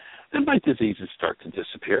structure, then my diseases start to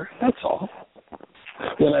disappear. That's all.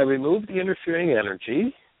 When I remove the interfering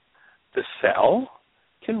energy, the cell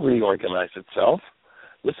can reorganize itself.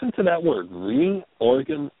 Listen to that word,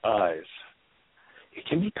 reorganize. It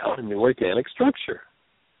can become a new organic structure.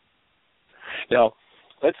 Now,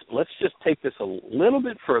 let's just take this a little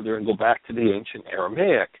bit further and go back to the ancient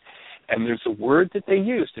Aramaic. And there's a word that they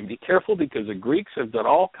used, and be careful because the Greeks have done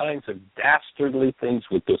all kinds of dastardly things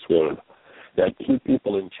with this word. that keep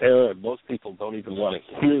people in terror, and most people don't even want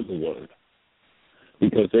to hear the word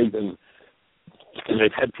because they've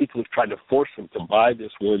had people who've tried to force them to buy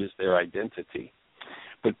this word as their identity.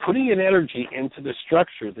 But putting an energy into the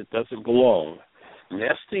structure that doesn't belong,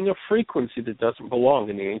 nesting a frequency that doesn't belong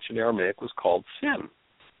in the ancient Aramaic was called sin.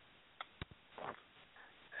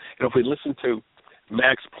 And if we listen to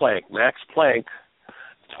Max Planck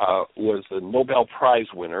was a Nobel Prize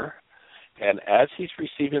winner, and as he's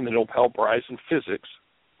receiving the Nobel Prize in physics,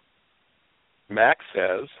 Max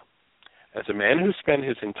says, as a man who spent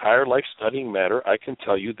his entire life studying matter, I can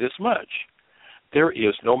tell you this much. There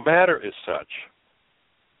is no matter as such.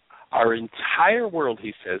 Our entire world,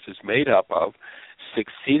 he says, is made up of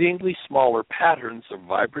succeedingly smaller patterns of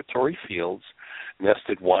vibratory fields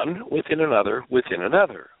nested one within another within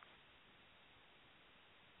another.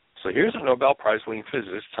 So here's a Nobel Prize-winning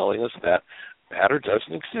physicist telling us that matter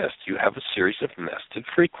doesn't exist. You have a series of nested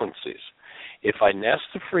frequencies. If I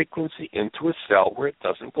nest a frequency into a cell where it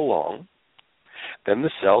doesn't belong, then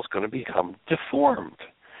the cell's going to become deformed.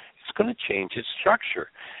 It's going to change its structure.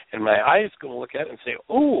 And my eye is going to look at it and say,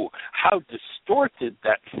 oh, how distorted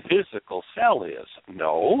that physical cell is.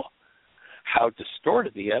 No. How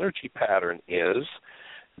distorted the energy pattern is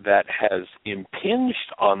that has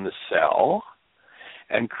impinged on the cell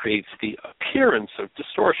and creates the appearance of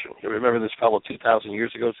distortion. You remember this fellow 2,000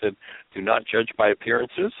 years ago said, do not judge by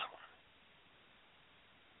appearances?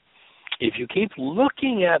 If you keep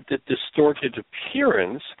looking at the distorted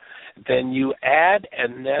appearance, then you add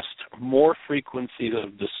and nest more frequencies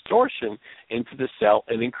of distortion into the cell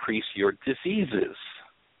and increase your diseases.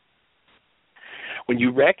 When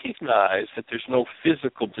you recognize that there's no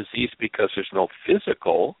physical disease because there's no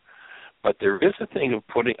physical, but there is a thing of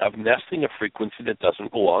nesting a frequency that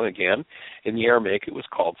doesn't belong. Again, in the Aramaic it was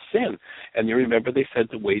called sin. And you remember they said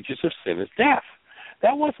the wages of sin is death.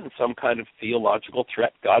 That wasn't some kind of theological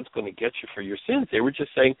threat, God's going to get you for your sins. They were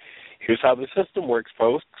just saying, here's how the system works,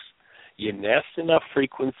 folks. You nest enough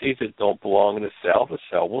frequencies that don't belong in a cell, the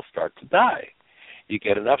cell will start to die. You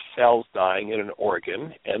get enough cells dying in an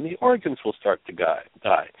organ, and the organs will start to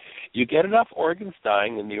die. You get enough organs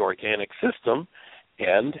dying in the organic system,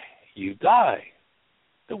 and you die.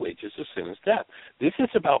 The wages of sin is death. This is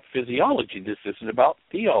about physiology. This isn't about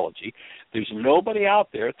theology. There's nobody out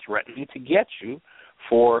there threatening to get you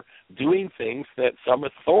for doing things that some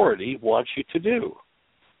authority wants you to do.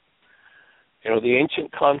 You know, the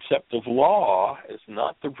ancient concept of law is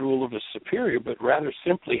not the rule of a superior, but rather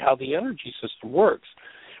simply how the energy system works.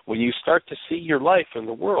 When you start to see your life and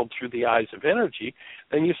the world through the eyes of energy,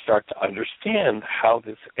 then you start to understand how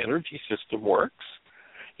this energy system works.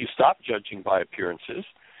 You stop judging by appearances,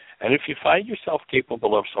 and if you find yourself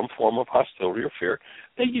capable of some form of hostility or fear,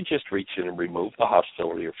 then you just reach in and remove the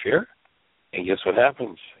hostility or fear, and guess what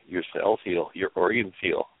happens? Your cells heal, your organs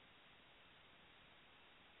heal.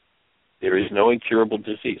 There is no incurable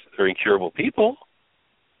disease. There are incurable people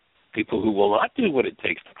who will not do what it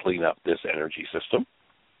takes to clean up this energy system,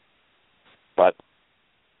 but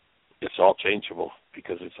it's all changeable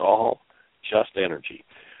because it's all just energy.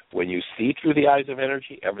 When you see through the eyes of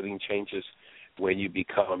energy, everything changes. When you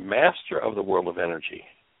become a master of the world of energy,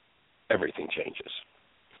 everything changes.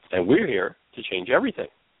 And we're here to change everything.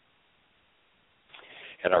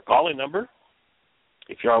 And our calling number,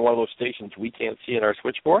 if you're on one of those stations we can't see in our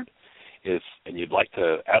switchboard, and you'd like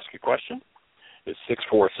to ask a question, is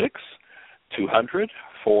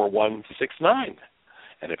 646-200-4169.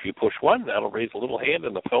 And if you push 1, that'll raise a little hand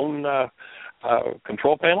in the phone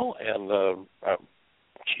control panel, and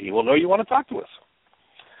Jeanie will know you want to talk to us.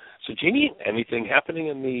 So, Jeanie, anything happening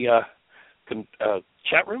in the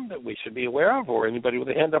chat room that we should be aware of, or anybody with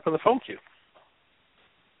a hand up in the phone queue?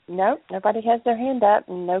 No, nobody has their hand up,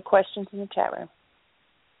 and no questions in the chat room.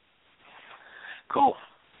 Cool.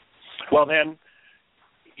 Well, then,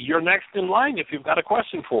 you're next in line if you've got a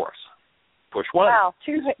question for us. Push 1. Wow,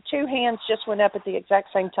 two hands just went up at the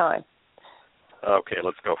exact same time. Okay,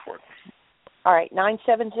 let's go for it. All right,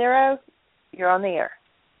 970, you're on the air.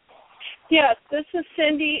 Yes, this is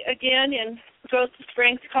Cindy again in Ghost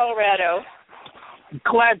Springs, Colorado.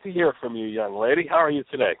 Glad to hear from you, young lady. How are you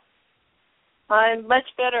today? I'm much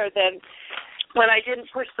better than when I didn't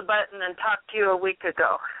push the button and talk to you a week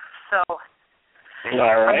ago. So,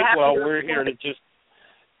 all right. Well, we're here to just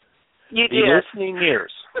be listening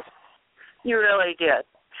ears. You really did.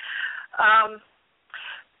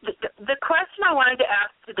 The question I wanted to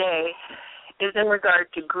ask today is in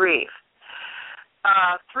regard to grief.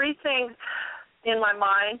 3 things in my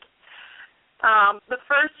mind. The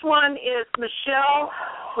first one is Michelle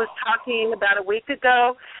was talking about a week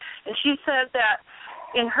ago, and she said that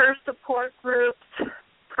in her support groups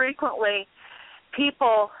frequently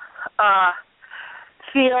people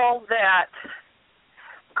feel that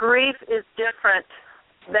grief is different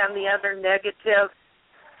than the other negative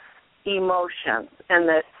emotions and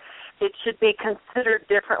that it should be considered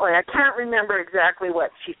differently. I can't remember exactly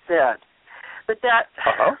what she said, but that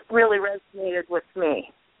really resonated with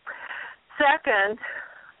me. Second,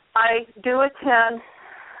 I do attend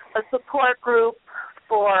a support group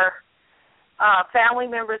for family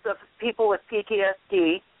members of people with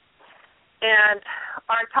PTSD, and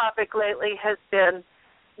our topic lately has been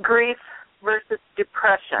grief versus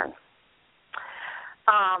depression.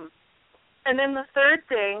 And then the third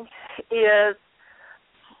thing is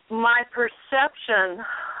my perception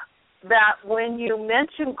that when you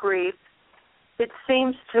mention grief, it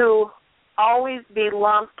seems to always be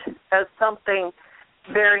lumped as something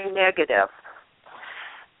very negative.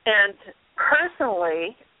 And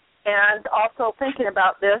personally, and also thinking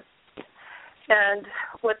about this and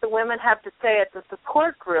what the women have to say at the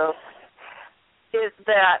support group, is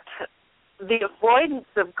that the avoidance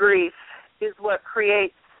of grief is what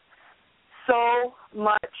creates so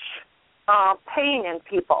much pain in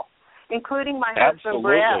people, including my husband,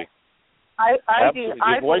 Brad. Absolutely.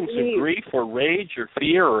 The avoidance of grief or rage or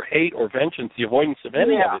fear or hate or vengeance, the avoidance of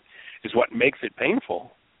any of it is what makes it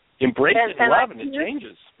painful. Embrace it and love, and it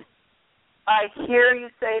changes. I hear you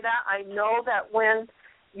say that. I know that when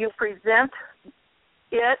you present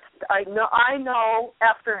it, I know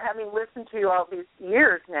after having listened to you all these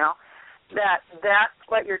years now that that's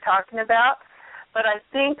what you're talking about. But I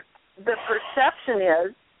think the perception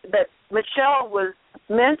is that Michelle was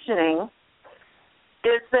mentioning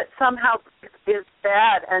is that somehow is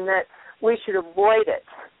bad and that we should avoid it.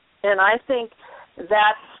 And I think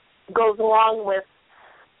that goes along with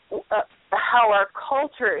how our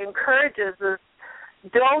culture encourages us,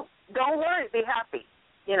 don't worry, be happy.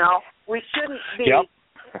 You know, we shouldn't be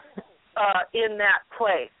in that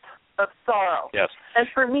place of sorrow. Yes. And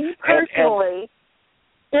for me personally,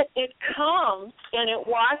 it comes and it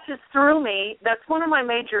washes through me. That's one of my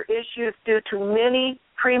major issues due to many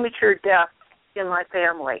premature deaths in my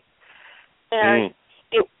family. And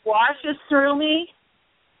it washes through me.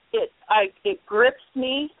 It grips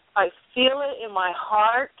me. I feel it in my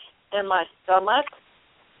heart and my stomach.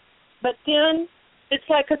 But then it's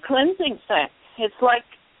like a cleansing thing. It's like,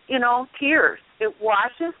 tears. It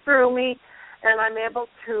washes through me, and I'm able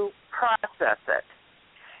to process it.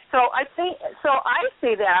 So I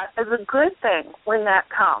see that as a good thing when that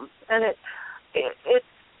comes. And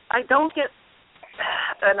I don't get,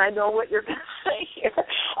 and I know what you're going to say here.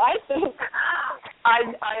 I think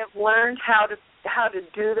I have learned how to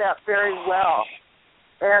do that very well.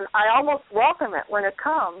 And I almost welcome it when it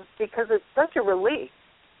comes because it's such a relief.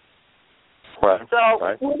 Right.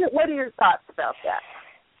 So what are your thoughts about that?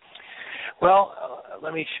 Well,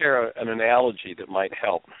 let me share an analogy that might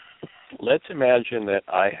help. Let's imagine that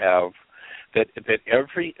I have, that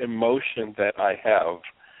every emotion that I have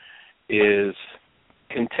is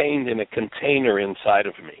contained in a container inside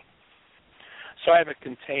of me. So I have a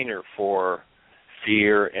container for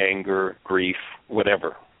fear, anger, grief,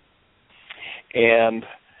 whatever. And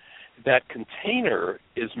that container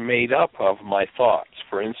is made up of my thoughts.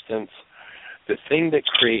 For instance, the thing that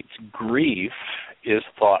creates grief is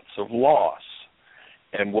thoughts of loss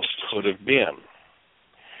and what could have been.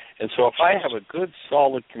 And so if I have a good,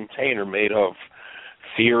 solid container made of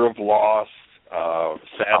fear of loss,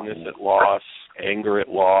 sadness at loss, anger at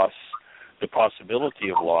loss, the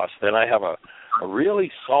possibility of loss, then I have a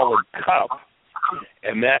really solid cup,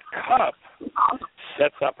 and that cup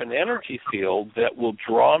sets up an energy field that will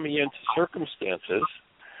draw me into circumstances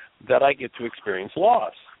that I get to experience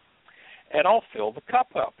loss. And I'll fill the cup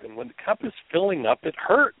up. And when the cup is filling up, it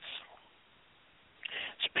hurts.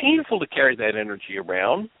 It's painful to carry that energy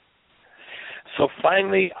around. So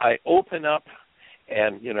finally, I open up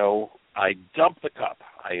and, I dump the cup.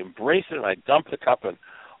 I embrace it and I dump the cup, and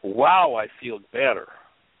wow, I feel better.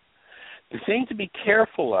 The thing to be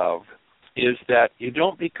careful of is that you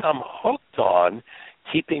don't become hooked on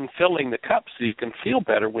filling the cup so you can feel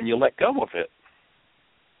better when you let go of it.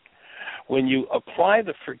 When you apply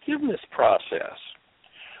the forgiveness process,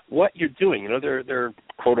 what you're doing, there are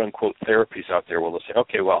quote-unquote therapies out there where they'll say,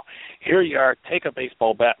 okay, well, here you are, take a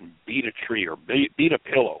baseball bat and beat a tree or beat a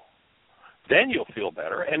pillow. Then you'll feel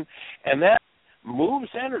better. And that moves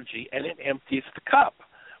energy and it empties the cup.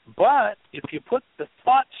 But if you put the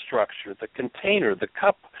thought structure, the container, the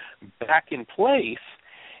cup back in place,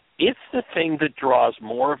 it's the thing that draws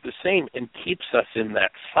more of the same and keeps us in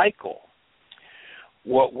that cycle.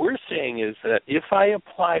 What we're saying is that if I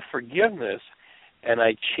apply forgiveness and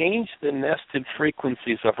I change the nested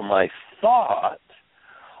frequencies of my thought,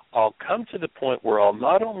 I'll come to the point where I'll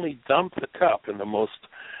not only dump the cup, and the most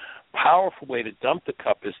powerful way to dump the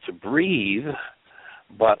cup is to breathe,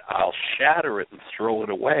 but I'll shatter it and throw it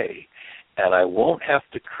away. And I won't have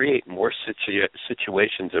to create more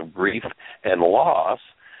situations of grief and loss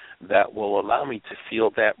that will allow me to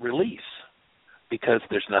feel that release, because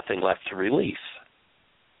there's nothing left to release.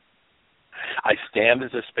 I stand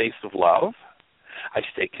as a space of love. I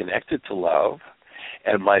stay connected to love.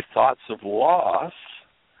 And my thoughts of loss,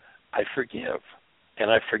 I forgive. And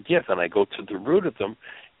I forgive, and I go to the root of them,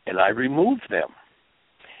 and I remove them.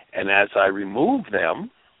 And as I remove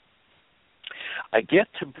them, I get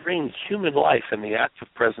to bring human life and the active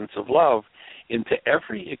presence of love into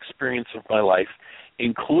every experience of my life,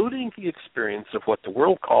 including the experience of what the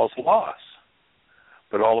world calls loss.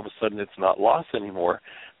 But all of a sudden it's not loss anymore,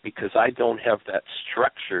 because I don't have that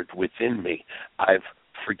structured within me. I've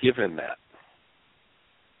forgiven that.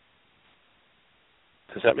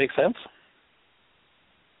 Does that make sense?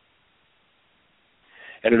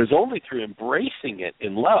 And it is only through embracing it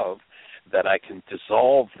in love that I can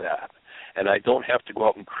dissolve that, and I don't have to go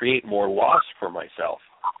out and create more loss for myself.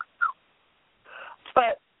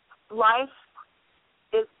 But life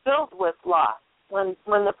is filled with loss when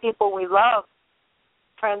the people we love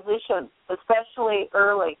transition, especially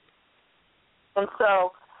early. And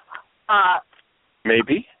so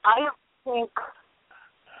maybe I think,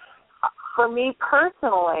 for me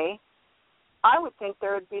personally, I would think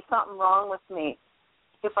there would be something wrong with me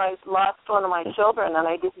if I lost one of my children and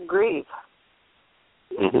I didn't grieve.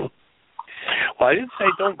 Mm-hmm. Well, I didn't say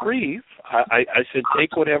don't grieve. I said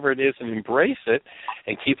take whatever it is and embrace it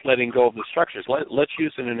and keep letting go of the structures. Let's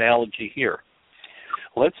use an analogy here.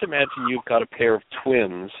 Let's imagine you've got a pair of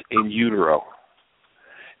twins in utero,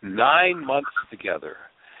 9 months together,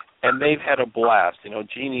 and they've had a blast. You know,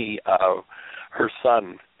 Jeanie, her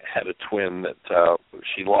son, had a twin that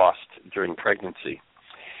she lost during pregnancy.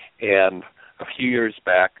 And a few years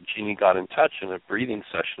back, Jeanie got in touch in a breathing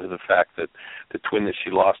session of the fact that the twin that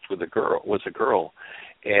she lost was a girl.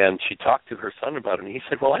 And she talked to her son about it, and he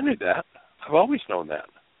said, well, I knew that. I've always known that.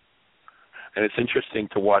 And it's interesting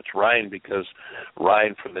to watch Ryan, because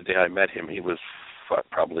Ryan, from the day I met him, he was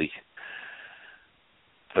probably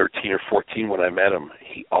 13 or 14 when I met him.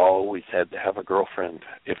 He always had to have a girlfriend.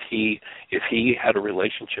 If he had a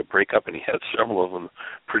relationship break up, and he had several of them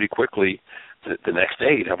pretty quickly, the next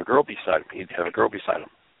day he'd have a girl beside him. He'd have a girl beside him.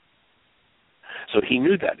 So he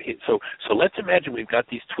knew that. So let's imagine we've got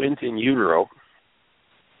these twins in utero,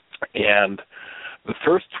 and the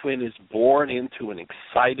first twin is born into an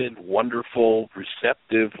excited, wonderful,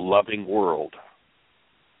 receptive, loving world.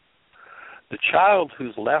 The child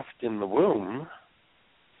who's left in the womb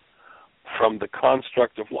from the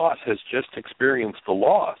construct of loss has just experienced the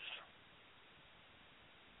loss.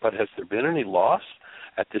 But has there been any loss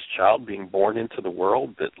at this child being born into the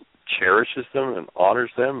world that cherishes them and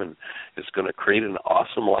honors them and is going to create an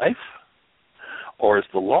awesome life? Or is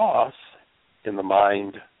the loss in the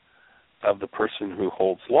mind of the person who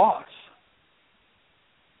holds loss?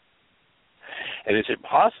 And is it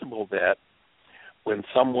possible that when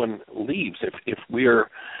someone leaves, if we're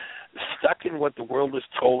stuck in what the world has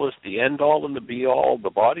told us, the end all and the be all,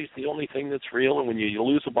 the body's the only thing that's real, and when you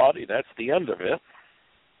lose a body, that's the end of it.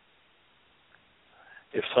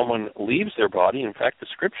 If someone leaves their body, in fact, the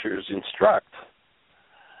scriptures instruct,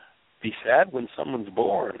 be sad when someone's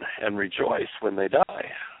born and rejoice when they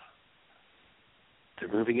die.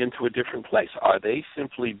 They're moving into a different place. Are they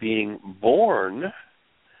simply being born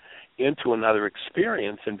into another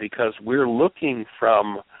experience, and because we're looking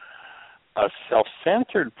from a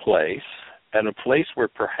self-centered place and a place where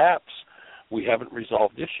perhaps we haven't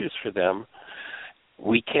resolved issues for them,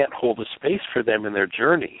 we can't hold a space for them in their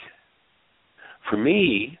journey? For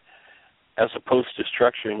me, as opposed to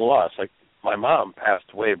structuring loss, like my mom passed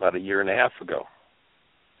away about 1.5 years ago.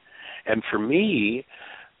 And for me,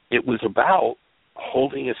 it was about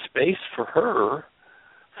holding a space for her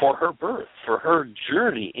birth, for her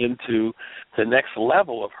journey into the next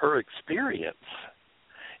level of her experience.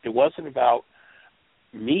 It wasn't about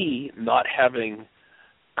me not having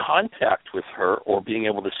contact with her or being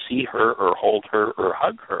able to see her or hold her or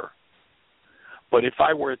hug her. But if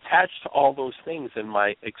I were attached to all those things and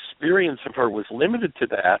my experience of her was limited to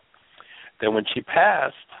that, then when she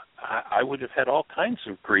passed, I would have had all kinds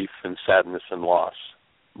of grief and sadness and loss.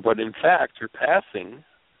 But in fact, her passing,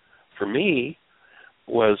 for me,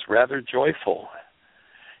 was rather joyful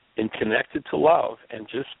and connected to love, and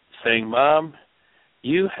just saying, Mom,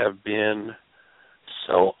 you have been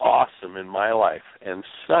so awesome in my life and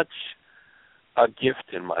such a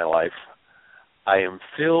gift in my life. I am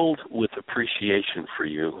filled with appreciation for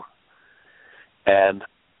you, and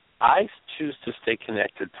I choose to stay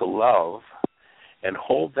connected to love and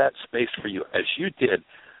hold that space for you, as you did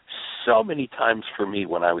so many times for me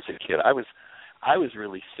when I was a kid. I was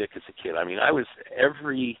really sick as a kid. I mean, I was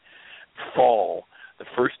every fall, the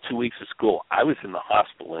first 2 weeks of school, I was in the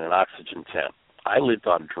hospital in an oxygen tent. I lived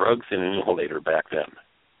on drugs and an inhalator back then.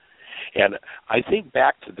 And I think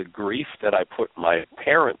back to the grief that I put my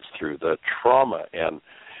parents through, the trauma and,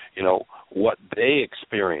 you know, what they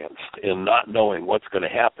experienced in not knowing what's going to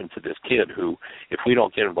happen to this kid who, if we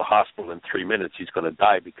don't get him to the hospital in 3 minutes, he's going to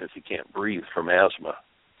die because he can't breathe from asthma.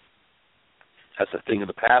 That's a thing of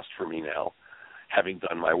the past for me now, having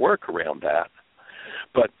done my work around that.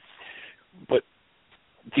 But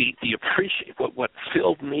the appreciate what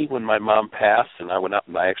filled me when my mom passed, and I went up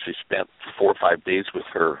and I actually spent 4 or 5 days with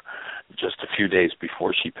her just a few days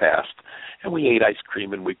before she passed, and we ate ice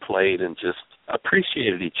cream and we played and just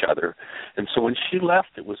appreciated each other. And so when she left,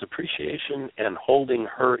 it was appreciation and holding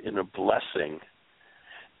her in a blessing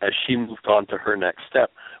as she moved on to her next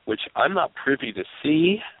step, which I'm not privy to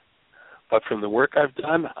see, but from the work I've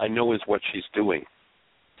done, I know is what she's doing.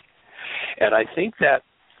 And I think that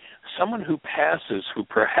someone who passes, who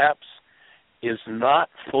perhaps is not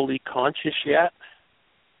fully conscious yet,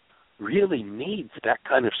 really needs that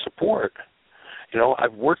kind of support. You know,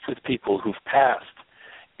 I've worked with people who've passed,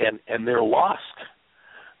 and they're lost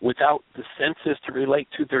without the senses to relate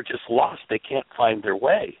to. They're just lost. They can't find their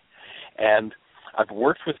way. And I've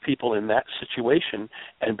worked with people in that situation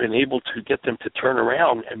and been able to get them to turn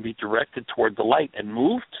around and be directed toward the light and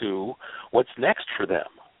move to what's next for them.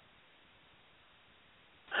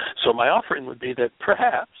 So my offering would be that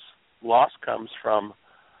perhaps loss comes from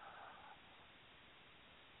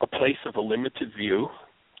a place of a limited view.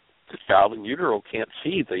 The child in utero can't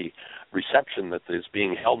see the reception that is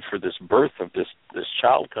being held for this birth of this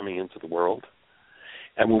child coming into the world.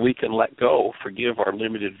 And when we can let go, forgive our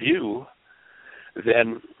limited view,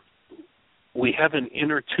 then we have an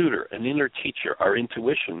inner tutor, an inner teacher, our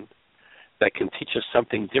intuition, that can teach us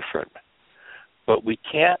something different. But we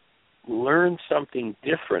can't learn something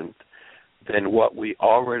different than what we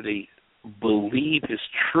already believe is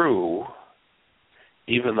true,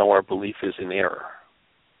 even though our belief is in error.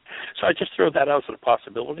 So I just throw that out as a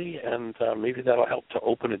possibility, and maybe that'll help to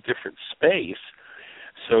open a different space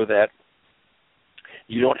so that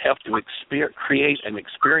you don't have to create and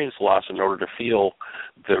experience loss in order to feel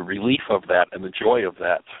the relief of that and the joy of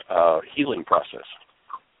that healing process.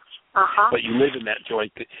 Uh-huh. But you live in that joy.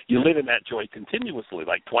 You live in that joy continuously,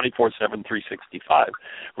 like 24/7, 365,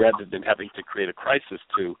 rather than having to create a crisis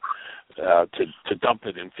to dump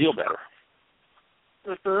it and feel better.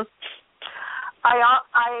 Mhm.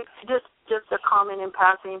 I just a comment in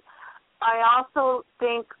passing. I also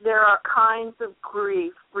think there are kinds of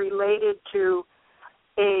grief related to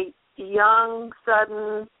a young,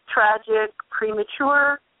 sudden, tragic,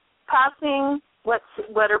 premature passing. What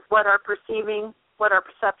our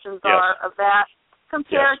perceptions Yes. are of that,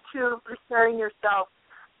 compared Yes. to preparing yourself,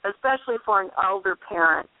 especially for an elder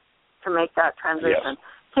parent, to make that transition.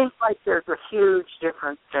 Yes. Seems like there's a huge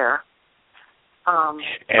difference there.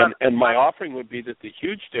 And my offering would be that the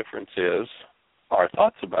huge difference is our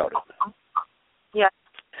thoughts about it. Yeah.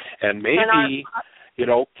 And maybe,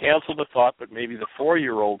 cancel the thought, but maybe the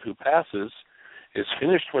 4-year-old who passes is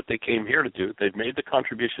finished what they came here to do. They've made the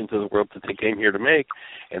contribution to the world that they came here to make,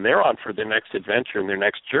 and they're on for their next adventure and their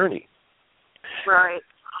next journey. Right.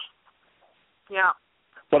 Yeah.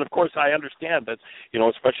 But, of course, I understand that,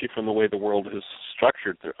 especially from the way the world is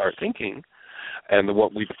structured, our thinking, and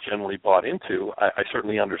what we've generally bought into, I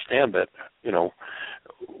certainly understand that,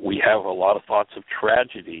 we have a lot of thoughts of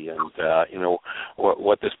tragedy and,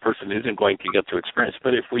 what this person isn't going to get to experience.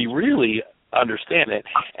 But if we really understand it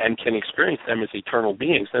and can experience them as eternal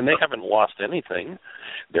beings, then they haven't lost anything.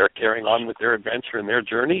 They're carrying on with their adventure and their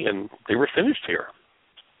journey, and they were finished here.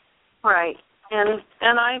 Right. And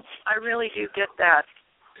I really do get that.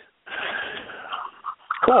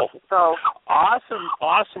 Cool. So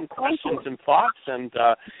awesome questions and thoughts, and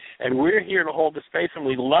we're here to hold the space, and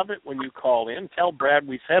we love it when you call in. Tell Brad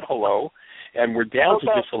we said hello, and we're down to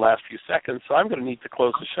just the last few seconds, so I'm going to need to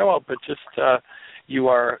close the show out, but just you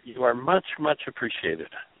are much, much appreciated.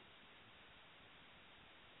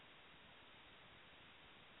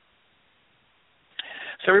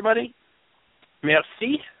 So everybody,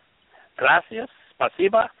 merci, gracias,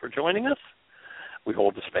 spasiba for joining us. We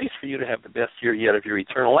hold the space for you to have the best year yet of your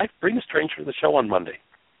eternal life. Bring a stranger to the show on Monday.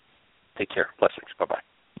 Take care. Blessings. Bye-bye.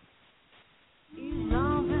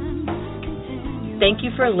 Thank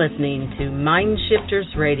you for listening to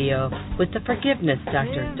Mindshifters Radio with the Forgiveness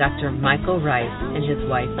Doctor, Dr. Michael Ryce, and his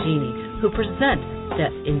wife, Jeanie, who present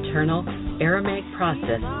the internal Aramaic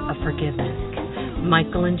process of forgiveness.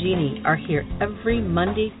 Michael and Jeanie are here every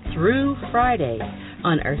Monday through Friday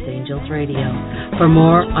on Earth Angels Radio. For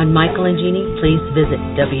more on Michael and Jeanie, please visit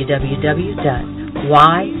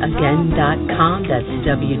www.whyagain.com. That's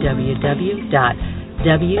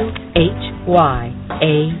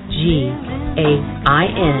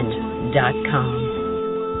www.whyagain.com.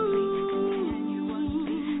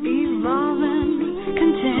 Evolving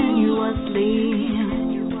continuously.